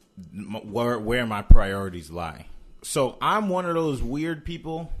where my priorities lie. So I'm one of those weird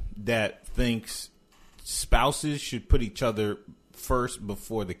people that thinks spouses should put each other first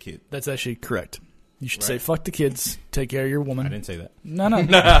before the kid. That's actually correct. You should say, fuck the kids, take care of your woman. I didn't say that. No.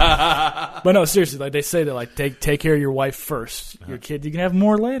 But no, seriously, like they say that like take care of your wife first. Your kid, you can have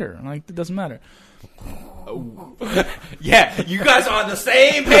more later. Like it doesn't matter. Yeah, you guys are on the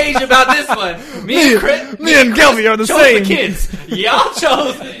same page about this one. Me and Kelby are the chose same. The kids. Y'all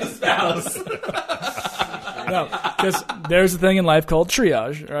chose the spouse. No, because there's a thing in life called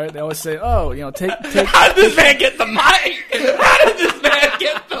triage, right? They always say, oh, take. How did this man get the mic? How did this man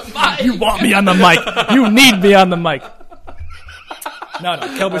get the mic? You want me on the mic. You need me on the mic. No,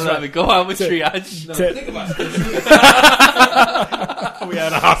 Kelby's right. Go on with triage. Think about it. We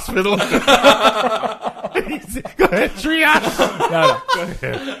at a hospital. Go ahead, triage. No. Go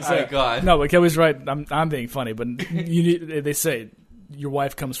ahead. Go on. No, but Kelby's right. I'm being funny, but they say your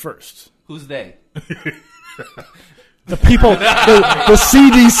wife comes first. Who's they? The people, the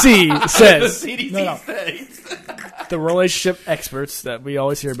CDC says. The CDC says. The relationship experts that we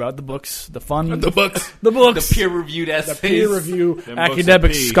always hear about, the books, the books, the peer-reviewed essays, the peer-reviewed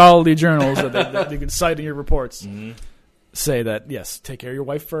academic scholarly journals that you can cite in your reports. Mm-hmm. Say that yes, take care of your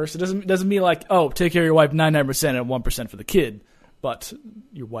wife first. It doesn't mean like take care of your wife 99% and 1% for the kid, but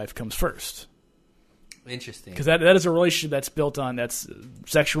your wife comes first. Interesting, because that is a relationship that's built on that's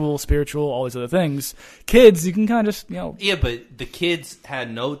sexual, spiritual, all these other things. Kids, you can kind of just yeah, but the kids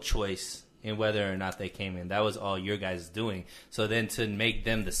had no choice in whether or not they came in. That was all your guys doing. So then to make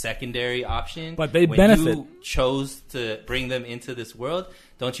them the secondary option, but they when benefit. You chose to bring them into this world.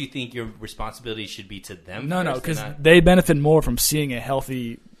 Don't you think your responsibility should be to them? No, because they benefit more from seeing a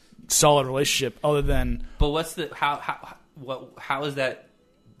healthy, solid relationship. Other than, but what's the how is that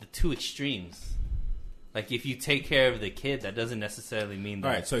the two extremes? Like, if you take care of the kid, that doesn't necessarily mean that.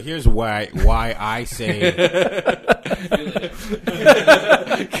 All right, so here's why I say...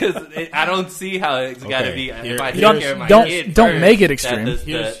 Because I don't see how it's got to be... If I take care of my kid don't first, make it extreme.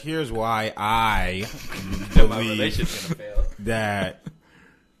 Here's why I believe that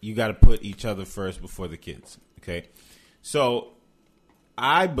you got to put each other first before the kids, okay? So,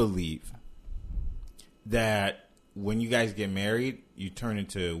 I believe that when you guys get married, you turn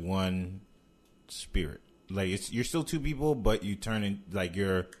into one... spirit. Like you're still two people, but you turn in like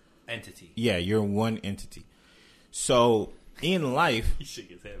your entity. Yeah, you're one entity. So in life, he shook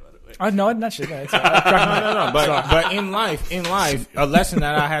his head by the way. No, I'm not shaking. No. But in life, a lesson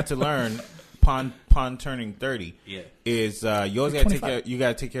that I had to learn upon turning 30, is you always got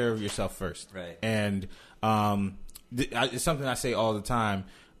to take care of yourself first, right? And it's something I say all the time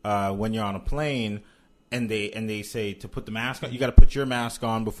when you're on a plane. And they say to put the mask on, you got to put your mask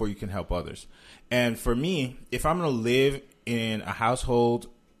on before you can help others. And for me, if I'm going to live in a household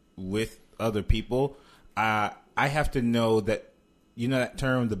with other people, I have to know that, that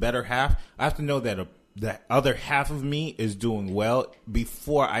term, the better half. I have to know that the other half of me is doing well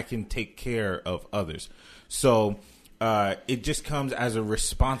before I can take care of others. So it just comes as a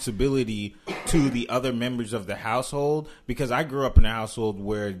responsibility to the other members of the household, because I grew up in a household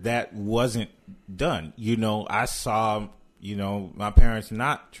where that wasn't done. I saw, my parents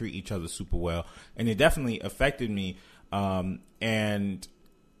not treat each other super well, and it definitely affected me. And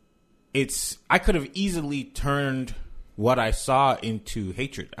I could have easily turned what I saw into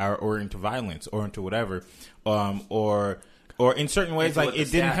hatred or into violence or into whatever, or in certain ways, like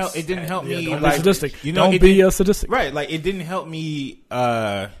it didn't help. It didn't help me. Don't like, be sadistic. Don't be a sadistic. Right? Like it didn't help me.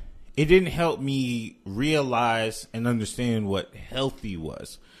 It didn't help me realize and understand what healthy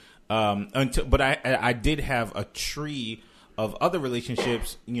was. But I did have a tree of other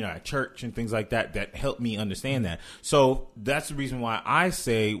relationships, at church and things like that, that help me understand that. So that's the reason why I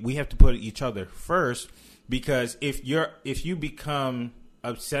say we have to put each other first, because if you become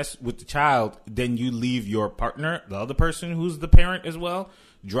obsessed with the child, then you leave your partner, the other person who's the parent as well,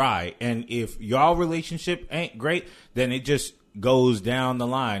 dry. And if y'all relationship ain't great, then it just goes down the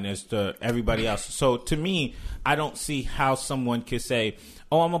line as to everybody else. So to me, I don't see how someone could say,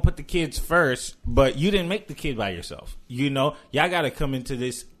 oh, I'm going to put the kids first, but you didn't make the kid by yourself. Y'all got to come into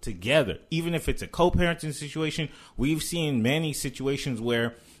this together. Even if it's a co-parenting situation, we've seen many situations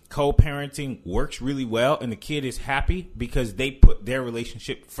where co-parenting works really well and the kid is happy because they put their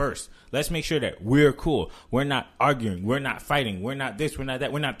relationship first. Let's make sure that we're cool. We're not arguing. We're not fighting. We're not this. We're not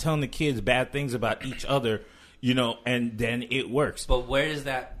that. We're not telling the kids bad things about each other, and then it works. But where does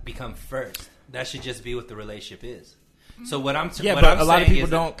that become first? That should just be what the relationship is. So what I'm a lot of people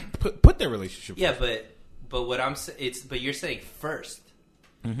don't put their relationship first. Yeah, but what I'm saying, but you're saying first.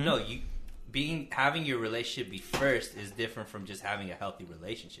 Mm-hmm. No, having your relationship be first is different from just having a healthy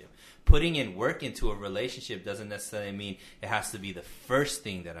relationship. Putting in work into a relationship doesn't necessarily mean it has to be the first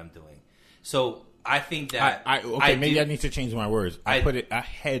thing that I'm doing. So I think that I need to change my words. I put it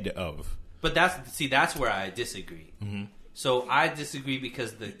ahead of. But that's where I disagree. Mm-hmm. So I disagree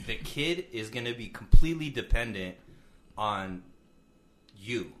because the kid is going to be completely dependent on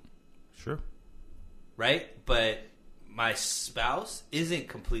you. Sure. Right? But my spouse isn't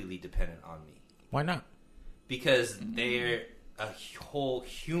completely dependent on me. Why not? Because they're a whole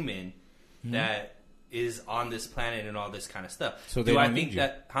human that is on this planet and all this kind of stuff. So they don't need you.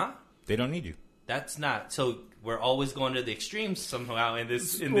 They don't need you. That's not. So we're always going to the extremes somehow in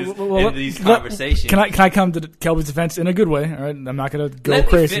these conversations. Can I come to Kelby's defense in a good way? All right, I'm not going to go Let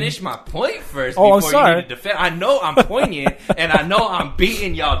crazy. Let me finish my point first. Oh, before I'm sorry. You need to defend. I know I'm poignant and I know I'm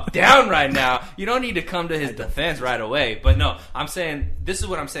beating y'all down right now. You don't need to come to his defense right away. But no, I'm saying this is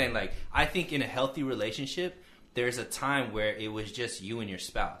what I'm saying. Like, I think in a healthy relationship, there's a time where it was just you and your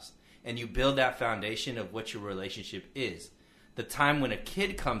spouse, and you build that foundation of what your relationship is. The time when a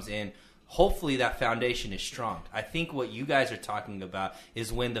kid comes in, hopefully that foundation is strong. I think what you guys are talking about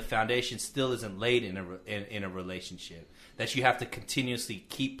is when the foundation still isn't laid in a relationship, that you have to continuously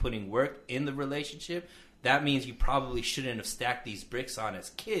keep putting work in the relationship. That means you probably shouldn't have stacked these bricks on as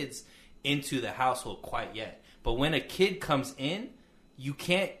kids into the household quite yet. But when a kid comes in, you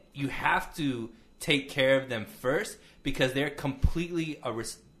have to take care of them first, because they're completely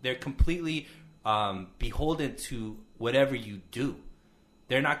beholden to whatever you do.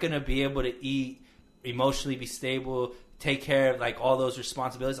 They're not going to be able to eat, emotionally be stable, take care of like all those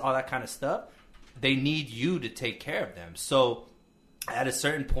responsibilities, all that kind of stuff. They need you to take care of them. So at a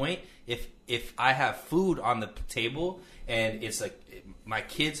certain point, if I have food on the table and it's like my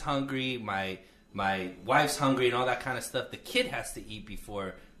kid's hungry, my wife's hungry and all that kind of stuff, the kid has to eat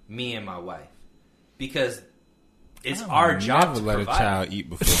before me and my wife. Because it's our job to let provide. A child eat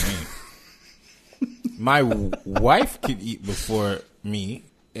before me. My wife could eat before me,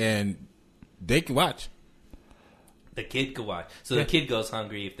 and they can watch. The kid could watch. So the kid goes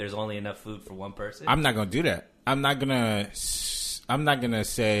hungry if there's only enough food for one person? I'm not going to do that. I'm not going to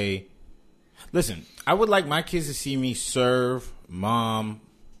say, listen, I would like my kids to see me serve mom,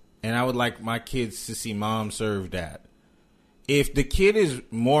 and I would like my kids to see mom serve dad. If the kid is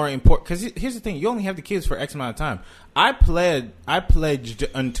more important, because here's the thing, you only have the kids for X amount of time. I pledged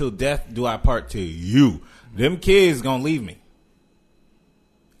until death do I part to you. Them kids gonna leave me.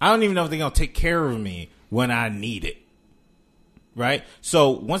 I don't even know if they're gonna take care of me when I need it. Right? So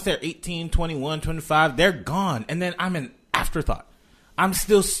once they're 18, 21, 25, they're gone. And then I'm an afterthought. I'm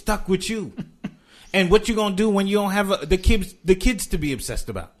still stuck with you. And what you gonna do when you don't have the kids to be obsessed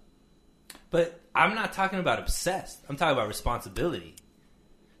about? But I'm not talking about obsessed. I'm talking about responsibility.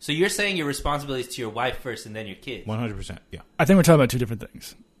 So you're saying your responsibility is to your wife first and then your kid. 100%, yeah. I think we're talking about two different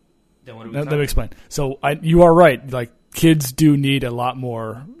things. Then what are we Let me explain. So you are right. Like, kids do need a lot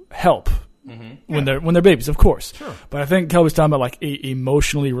more help when they're babies, of course. Sure. But I think Kelby's talking about like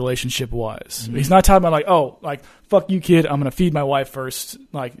emotionally relationship wise. Mm-hmm. He's not talking about like, oh, like fuck you, kid. I'm gonna feed my wife first.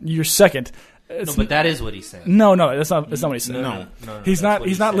 Like you're second. No, but that is what he's saying. No, that's not what he's saying. No, he's not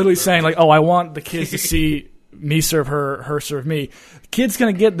literally saying like, oh, I want the kids to see me serve her serve me. Kid's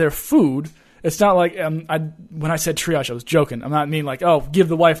gonna get their food. It's not like when I said triage, I was joking. I'm not mean like, oh, give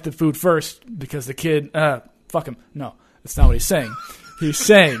the wife the food first because the kid, fuck him. No, that's not what he's saying. He's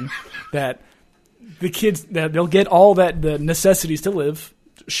saying that the kids, that they'll get all the necessities to live,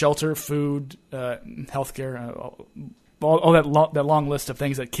 shelter, food, healthcare, all that long list of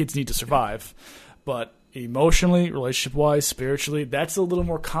things that kids need to survive. But emotionally, relationship-wise, spiritually, that's a little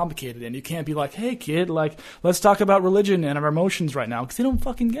more complicated. And you can't be like, hey, kid, like, let's talk about religion and our emotions right now, because they don't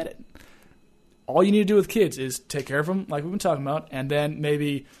fucking get it. All you need to do with kids is take care of them, like we've been talking about, and then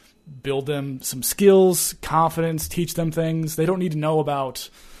maybe build them some skills, confidence, teach them things. They don't need to know about,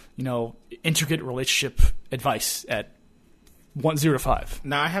 intricate relationship advice at 0 to 5.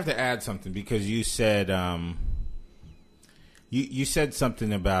 Now I have to add something because you said you said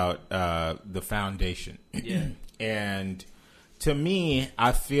something about the foundation. Yeah. And to me,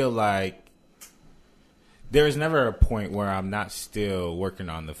 I feel like there is never a point where I'm not still working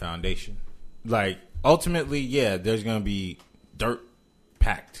on the foundation. Like, ultimately, yeah, there's going to be dirt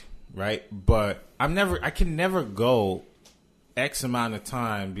packed, right? But I can never go X amount of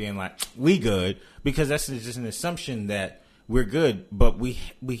time being like, we good, because that's just an assumption that we're good. But we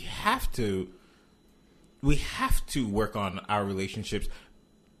have to work on our relationships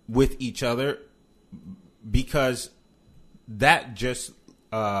with each other, because that just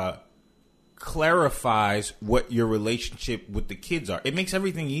clarifies what your relationship with the kids are. It makes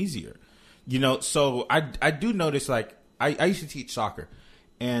everything easier. So I do notice, like, I used to teach soccer,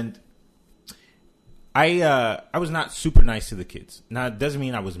 and I was not super nice to the kids. Now, it doesn't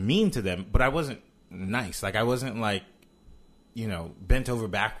mean I was mean to them, but I wasn't nice. Like, I wasn't, like, bent over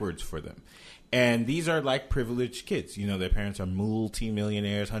backwards for them. And these are, like, privileged kids. Their parents are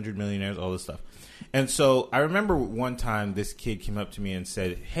multi-millionaires, 100 millionaires, all this stuff. And so I remember one time this kid came up to me and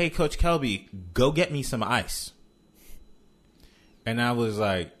said, hey, Coach Kelby, go get me some ice. And I was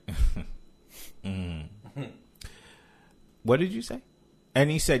like... What did you say?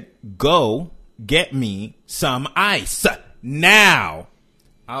 And he said, go get me some ice now.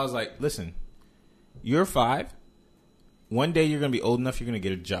 I was like, listen, you're 5. One day you're going to be old enough, you're going to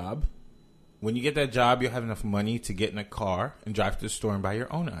get a job. When you get that job, you'll have enough money to get in a car and drive to the store and buy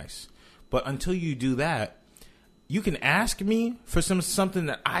your own ice. But until you do that, you can ask me for something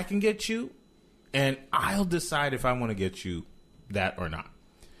that I can get you, and I'll decide if I want to get you that or not.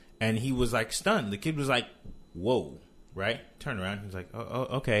 And he was, like, stunned. The kid was like, whoa, right? Turn around. He was like, oh,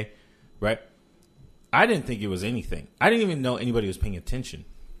 okay, right? I didn't think it was anything. I didn't even know anybody was paying attention.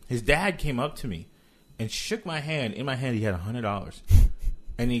 His dad came up to me and shook my hand. In my hand, he had $100.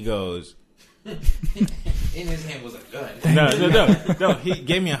 And he goes... In his hand was a gun. No. He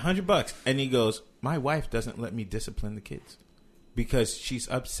gave me $100. And he goes, my wife doesn't let me discipline the kids because she's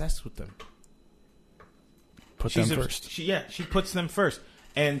obsessed with them. Put them first. She puts them first.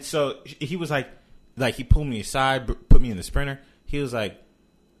 And so he was like he pulled me aside, put me in the Sprinter. He was like,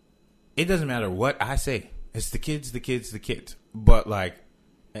 it doesn't matter what I say. It's the kids. But like,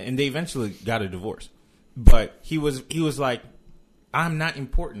 and they eventually got a divorce. But he was like, I'm not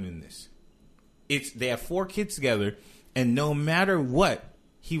important in this. They have 4 kids together, and no matter what,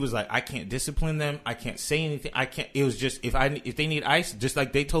 he was like, I can't discipline them. I can't say anything. I can't. It was just if they need ice, just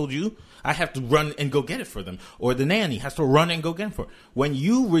like they told you, I have to run and go get it for them, or the nanny has to run and go get it for. When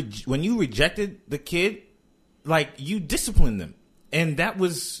you rejected the kid, like, you disciplined them, and that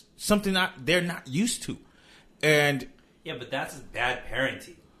was something they're not used to. And yeah, but that's bad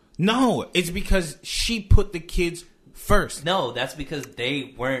parenting. No, it's because she put the kids first. No, that's because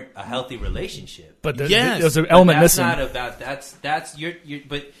they weren't a healthy relationship. But there's an element missing. That's not about that's your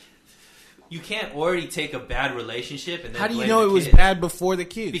but you can't already take a bad relationship and then how do you blame know the it was kids. bad before the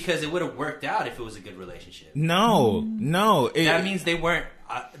kids? Because it would have worked out if it was a good relationship. No. That means they weren't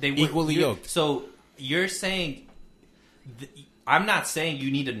equally yoked. So you're saying I'm not saying you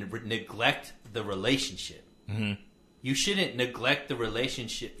need to neglect the relationship. Mm-hmm. You shouldn't neglect the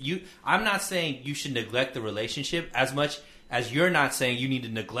relationship. I'm not saying you should neglect the relationship as much as you're not saying you need to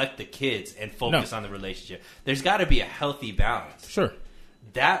neglect the kids and focus on the relationship. There's got to be a healthy balance. Sure.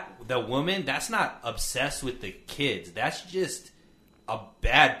 The woman, that's not obsessed with the kids. That's just a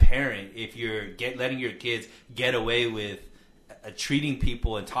bad parent if you're letting your kids get away with treating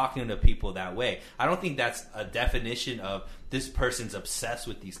people and talking to people that way. I don't think that's a definition of this person's obsessed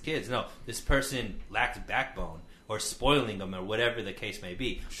with these kids. No, this person lacks backbone or spoiling them or whatever the case may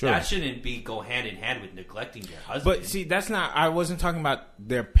be. Sure. That shouldn't go hand in hand with neglecting their husband. But see, I wasn't talking about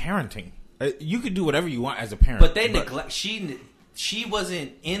their parenting. You could do whatever you want as a parent. But they neglect. She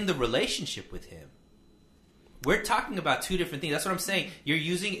wasn't in the relationship with him. We're talking about 2 different things. That's what I'm saying. You're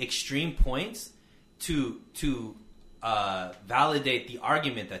using extreme points to validate the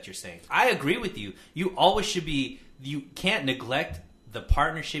argument that you're saying. I agree with you. You always should be. You can't neglect the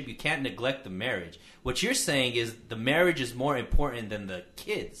partnership. You can't neglect the marriage. What you're saying is the marriage is more important than the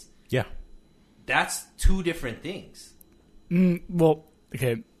kids. Yeah. That's 2 different things. Well,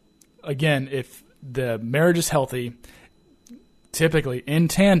 okay. Again, if the marriage is healthy, typically in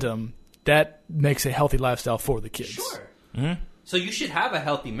tandem, that makes a healthy lifestyle for the kids. Sure. Mm-hmm. So you should have a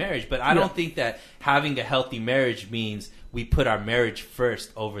healthy marriage, but I don't think that having a healthy marriage means we put our marriage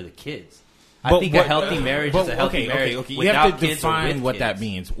first over the kids. I think a healthy marriage is a healthy marriage. Okay. You without have to kids or define with what that kids.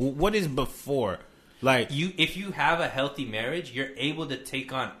 means. What is before? Like If you have a healthy marriage, you're able to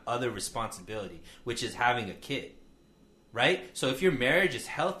take on other responsibility, which is having a kid. Right? So if your marriage is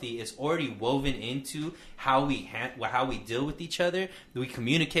healthy, it's already woven into how we deal with each other, we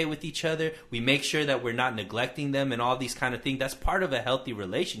communicate with each other, we make sure that we're not neglecting them and all these kind of things. That's part of a healthy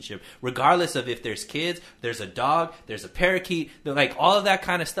relationship, regardless of if there's kids, there's a dog, there's a parakeet, like all of that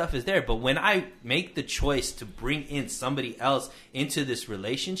kind of stuff is there. But when I make the choice to bring in somebody else into this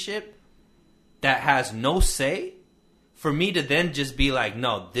relationship that has no say, for me to then just be like,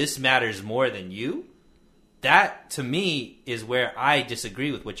 no, this matters more than you, that, to me, is where I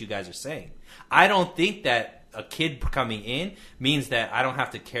disagree with what you guys are saying. I don't think that a kid coming in means that I don't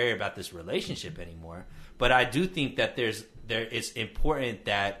have to care about this relationship anymore. But I do think that it's important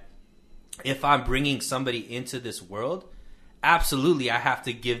that if I'm bringing somebody into this world, absolutely I have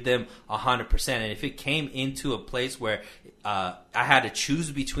to give them 100%. And if it came into a place where I had to choose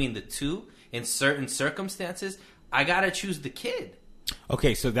between the two in certain circumstances, I got to choose the kid.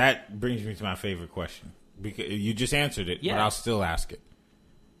 okay, so that brings me to my favorite question. Because you just answered it, Yeah. but I'll still ask it.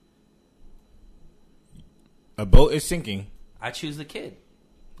 A boat is sinking. I choose the kid.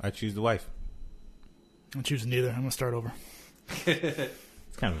 I choose the wife. I'm choosing neither. I'm gonna start over.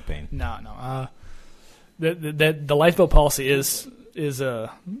 It's kind of a pain. No. The lifeboat policy is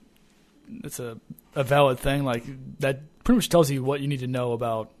a valid thing. Like that pretty much tells you what you need to know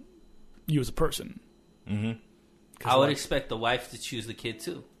about you as a person. Mm-hmm. I would expect the wife to choose the kid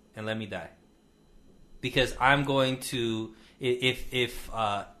too and let me die. Because I'm going to, if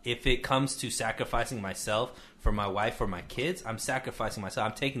it comes to sacrificing myself for my wife or my kids, I'm sacrificing myself.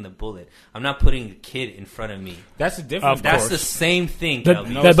 I'm taking the bullet. I'm not putting a kid in front of me. That's a difference. Of That's course. the same thing, But,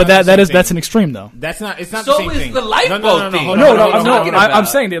 Kelby. No, it's but not the same that's thing. an extreme though. That's not. It's not So the same is thing. the lifeboat thing. No, No, no, I'm talking I'm about.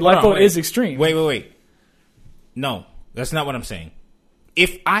 saying the Hold on, lifeboat wait. is extreme. Wait. No, that's not what I'm saying.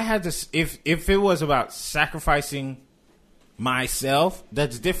 If I had to, if it was about sacrificing myself,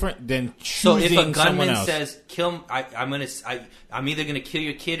 that's different than So choosing if a someone gunman else. says, "Kill," I'm either going to kill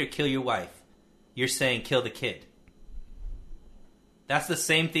your kid or kill your wife. You're saying kill the kid. That's the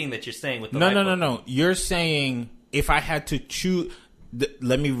same thing that you're saying with the lifeboat. No. You're saying if I had to choose,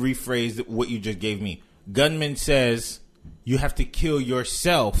 let me rephrase what you just gave me. Gunman says you have to kill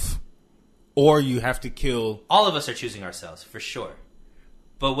yourself, or you have to kill. All of us are choosing ourselves for sure.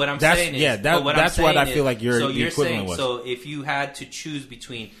 But what I'm That's- saying is, yeah, but what that's I'm what saying I feel like the you're equivalent saying, was. So if you had to choose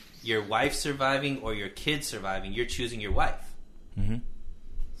between your wife surviving or your kid surviving, you're choosing your wife. Mm-hmm.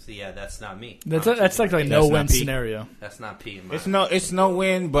 So yeah, that's not me. That's I'm like choosing a my That's no-win not peak. scenario. kid. That's not P in my. It's no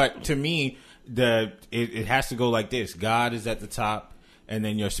win, but to me, it has to go like this: God is at the top, and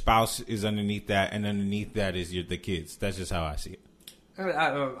then your spouse is underneath that, and underneath that is the kids. That's just how I see it.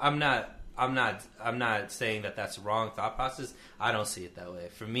 I'm not saying that that's wrong thought process. I don't see it that way.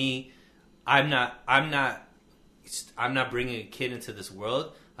 For me, I'm not bringing a kid into this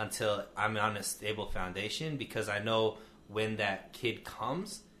world until I'm on a stable foundation, because I know when that kid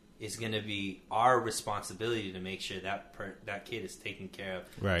comes, it's going to be our responsibility to make sure that kid is taken care of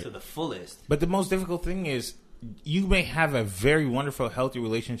Right. to the fullest. But the most difficult thing is you may have a very wonderful, healthy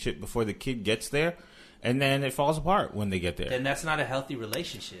relationship before the kid gets there, and then it falls apart when they get there. Then that's not a healthy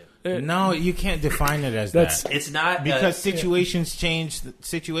relationship. No, you can't define it as That's- that. It's not Because situations change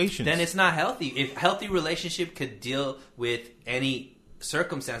situations. then it's not healthy. If healthy relationship could deal with any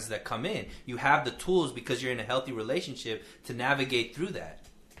circumstances that come in, you have the tools because you're in a healthy relationship to navigate through that.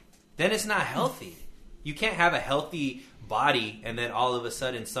 Then it's not healthy. You can't have a healthy body and then all of a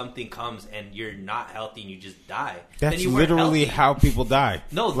sudden something comes and you're not healthy and you just die. Then That's you weren't literally healthy. how people die.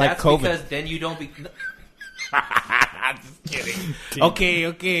 No, like that's COVID. because then you don't be. Just kidding.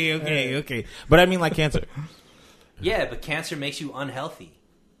 Okay. But I mean like cancer. Yeah, but cancer makes you unhealthy.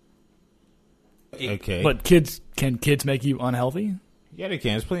 Okay. But can kids make you unhealthy? Yeah, they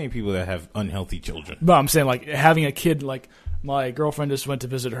can. There's plenty of people that have unhealthy children. But I'm saying like having a kid. Like my girlfriend just went to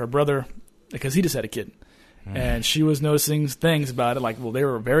visit her brother because he just had a kid, and she was noticing things about it. Like, well, they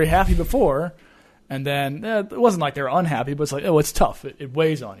were very happy before, and then it wasn't like they were unhappy, but it's like, oh, it's tough. It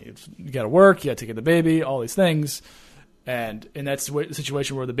weighs on you. You got to work. You got to take care of the baby. All these things. And in that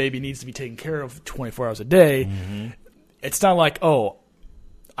situation where the baby needs to be taken care of 24 hours a day, it's not like, oh,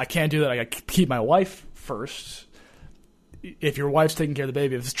 I can't do that. I got to keep my wife first. If your wife's taking care of the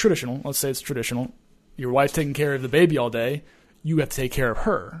baby, if it's traditional, let's say it's traditional, your wife's taking care of the baby all day, you have to take care of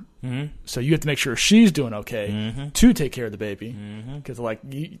her. So you have to make sure she's doing okay to take care of the baby. Because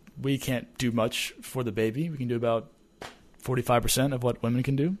we can't do much for the baby. We can do about 45% of what women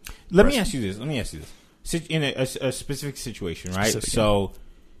can do. Let me ask you this. In a specific situation, right? So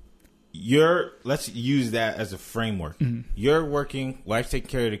let's use that as a framework. You're working, wife taking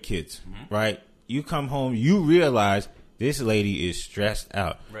care of the kids, right? You come home, you realize this lady is stressed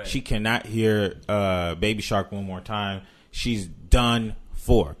out. Right. She cannot hear Baby Shark one more time. She's done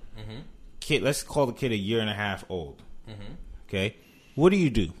for. Kid, let's call the kid a year and a half old. Okay, what do you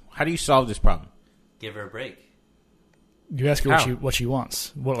do? How do you solve this problem? Give her a break. You ask her what she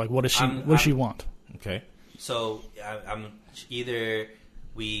wants. What does she want? Okay. So I'm either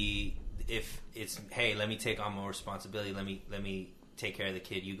if it's, hey, let me take on more responsibility. Let me take care of the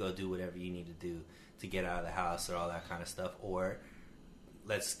kid. You go do whatever you need to do to get out of the house or all that kind of stuff. Or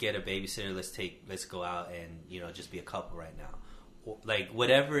let's get a babysitter. Let's go out and just be a couple right now. Like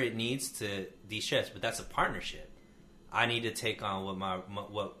whatever it needs to de-stress. But that's a partnership. I need to take on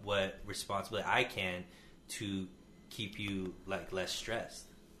what responsibility I can to keep you less stressed.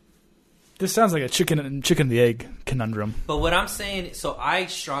 This sounds like a chicken and the egg conundrum. But what I'm saying, so I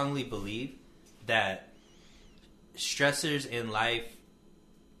strongly believe that stressors in life,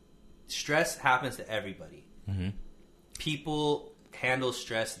 stress happens to everybody. People handle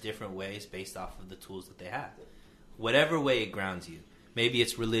stress different ways based off of the tools that they have. Whatever way it grounds you. Maybe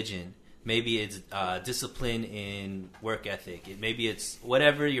it's religion. Maybe it's discipline in work ethic. Maybe it's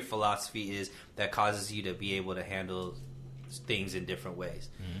whatever your philosophy is that causes you to be able to handle things in different ways.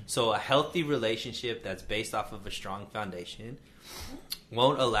 So a healthy relationship that's based off of a strong foundation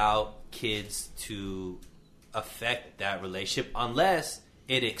won't allow kids to affect that relationship unless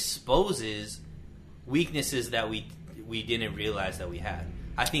it exposes weaknesses that we didn't realize that we had.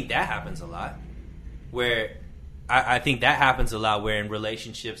 I think that happens a lot. I think that happens a lot where in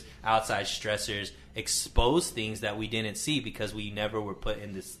relationships, outside stressors expose things that we didn't see because we never were put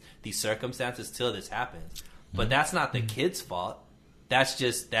in these circumstances till this happens. But that's not the kid's fault. That's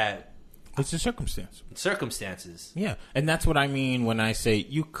just that It's a circumstance. Circumstances. Yeah, and that's what I mean when I say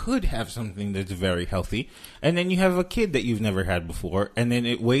you could have something that's very healthy, and then you have a kid that you've never had before, and then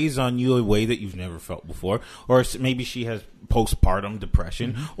it weighs on you a way that you've never felt before, or maybe she has postpartum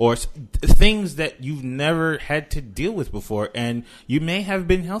depression, or things that you've never had to deal with before, and you may have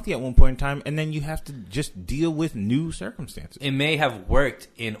been healthy at one point in time, and then you have to just deal with new circumstances. It may have worked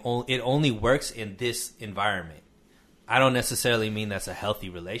it only works in this environment. I don't necessarily mean that's a healthy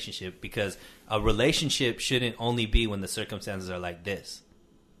relationship, because a relationship shouldn't only be when the circumstances are like this.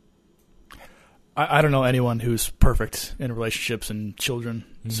 I don't know anyone who's perfect in relationships and children.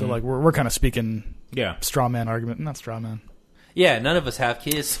 So like we're kind of speaking straw man argument, not straw man. Yeah, none of us have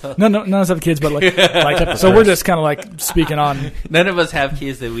kids. So. No, none of us have kids, but like so we're just kind of like speaking on. None of us have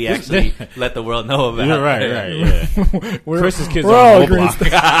kids that we actually let the world know about. You're right, yeah. Chris's kids we're are all on agreeing.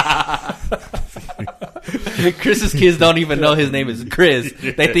 Chris's kids don't even know his name is Chris.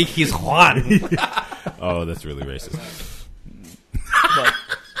 They think he's Juan. Oh, that's really racist.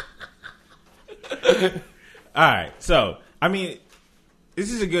 All right, so I mean,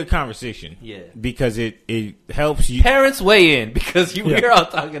 this is a good conversation, because it helps you. Parents weigh in, because we're all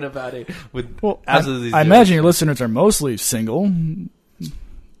talking about it with absolutely. I imagine your listeners are mostly single. Is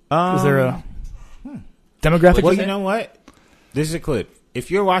there a demographic? Well, you know what? This is a clip.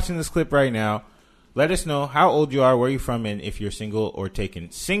 If you're watching this clip right now, let us know how old you are, where you're from, and if you're single or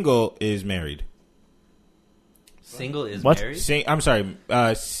taken. Single is married. Single is What? married? I'm sorry.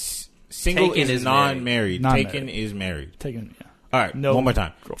 Single Taken is is non-married. married. Taken is married. Taken, yeah. All right, No one more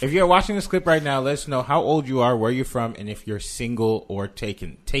time. girlfriend. If you're watching this clip right now, let us know how old you are, where you're from, and if you're single or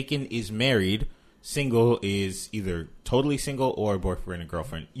taken. Taken is married. Single is either totally single or boyfriend and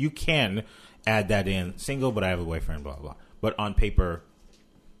girlfriend. You can add that in. Single, but I have a boyfriend, blah, blah. But on paper.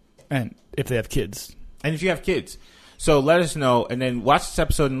 And if they have kids. And if you have kids. So let us know, and then watch this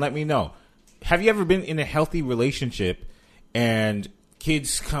episode and let me know. Have you ever been in a healthy relationship and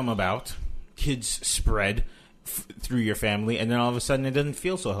kids come about, kids spread through your family, and then all of a sudden it doesn't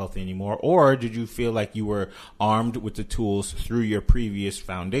feel so healthy anymore? Or did you feel like you were armed with the tools through your previous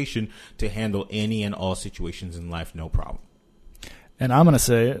foundation to handle any and all situations in life, no problem? And I'm going to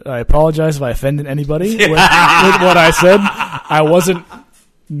say, I apologize if I offended anybody with what I said. I wasn't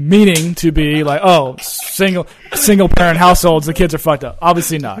meaning to be like, oh, single parent households, the kids are fucked up.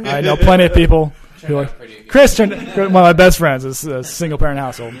 Obviously not. I know plenty of people who are. Christian, one of my best friends, is a single parent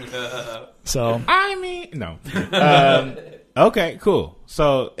household. So I mean, no. Okay, cool.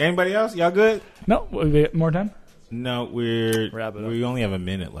 So anybody else? Y'all good? no, we get more time. No, Wrap it up. we only have a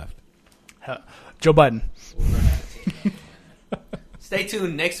minute left. Joe Biden. Stay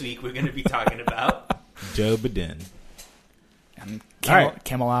tuned. Next week, we're going to be talking about Joe Biden. And All right.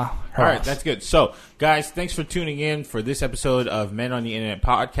 Kamala Harris. All right, that's good. So, guys, thanks for tuning in for this episode of Men on the Internet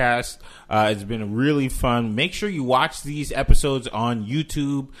podcast. It's been really fun. Make sure you watch these episodes on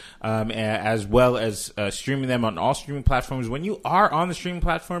YouTube, as well as streaming them on all streaming platforms. When you are on the streaming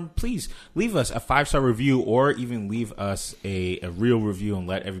platform, please leave us a 5-star review or even leave us a real review and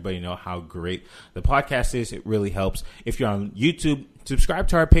let everybody know how great the podcast is. It really helps. If you're on YouTube, subscribe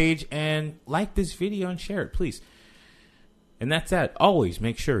to our page and like this video and share it, please. And that's that. Always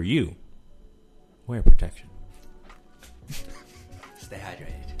make sure you wear protection. Stay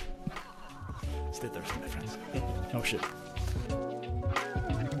hydrated. Stay thirsty, my friends. Oh, shit.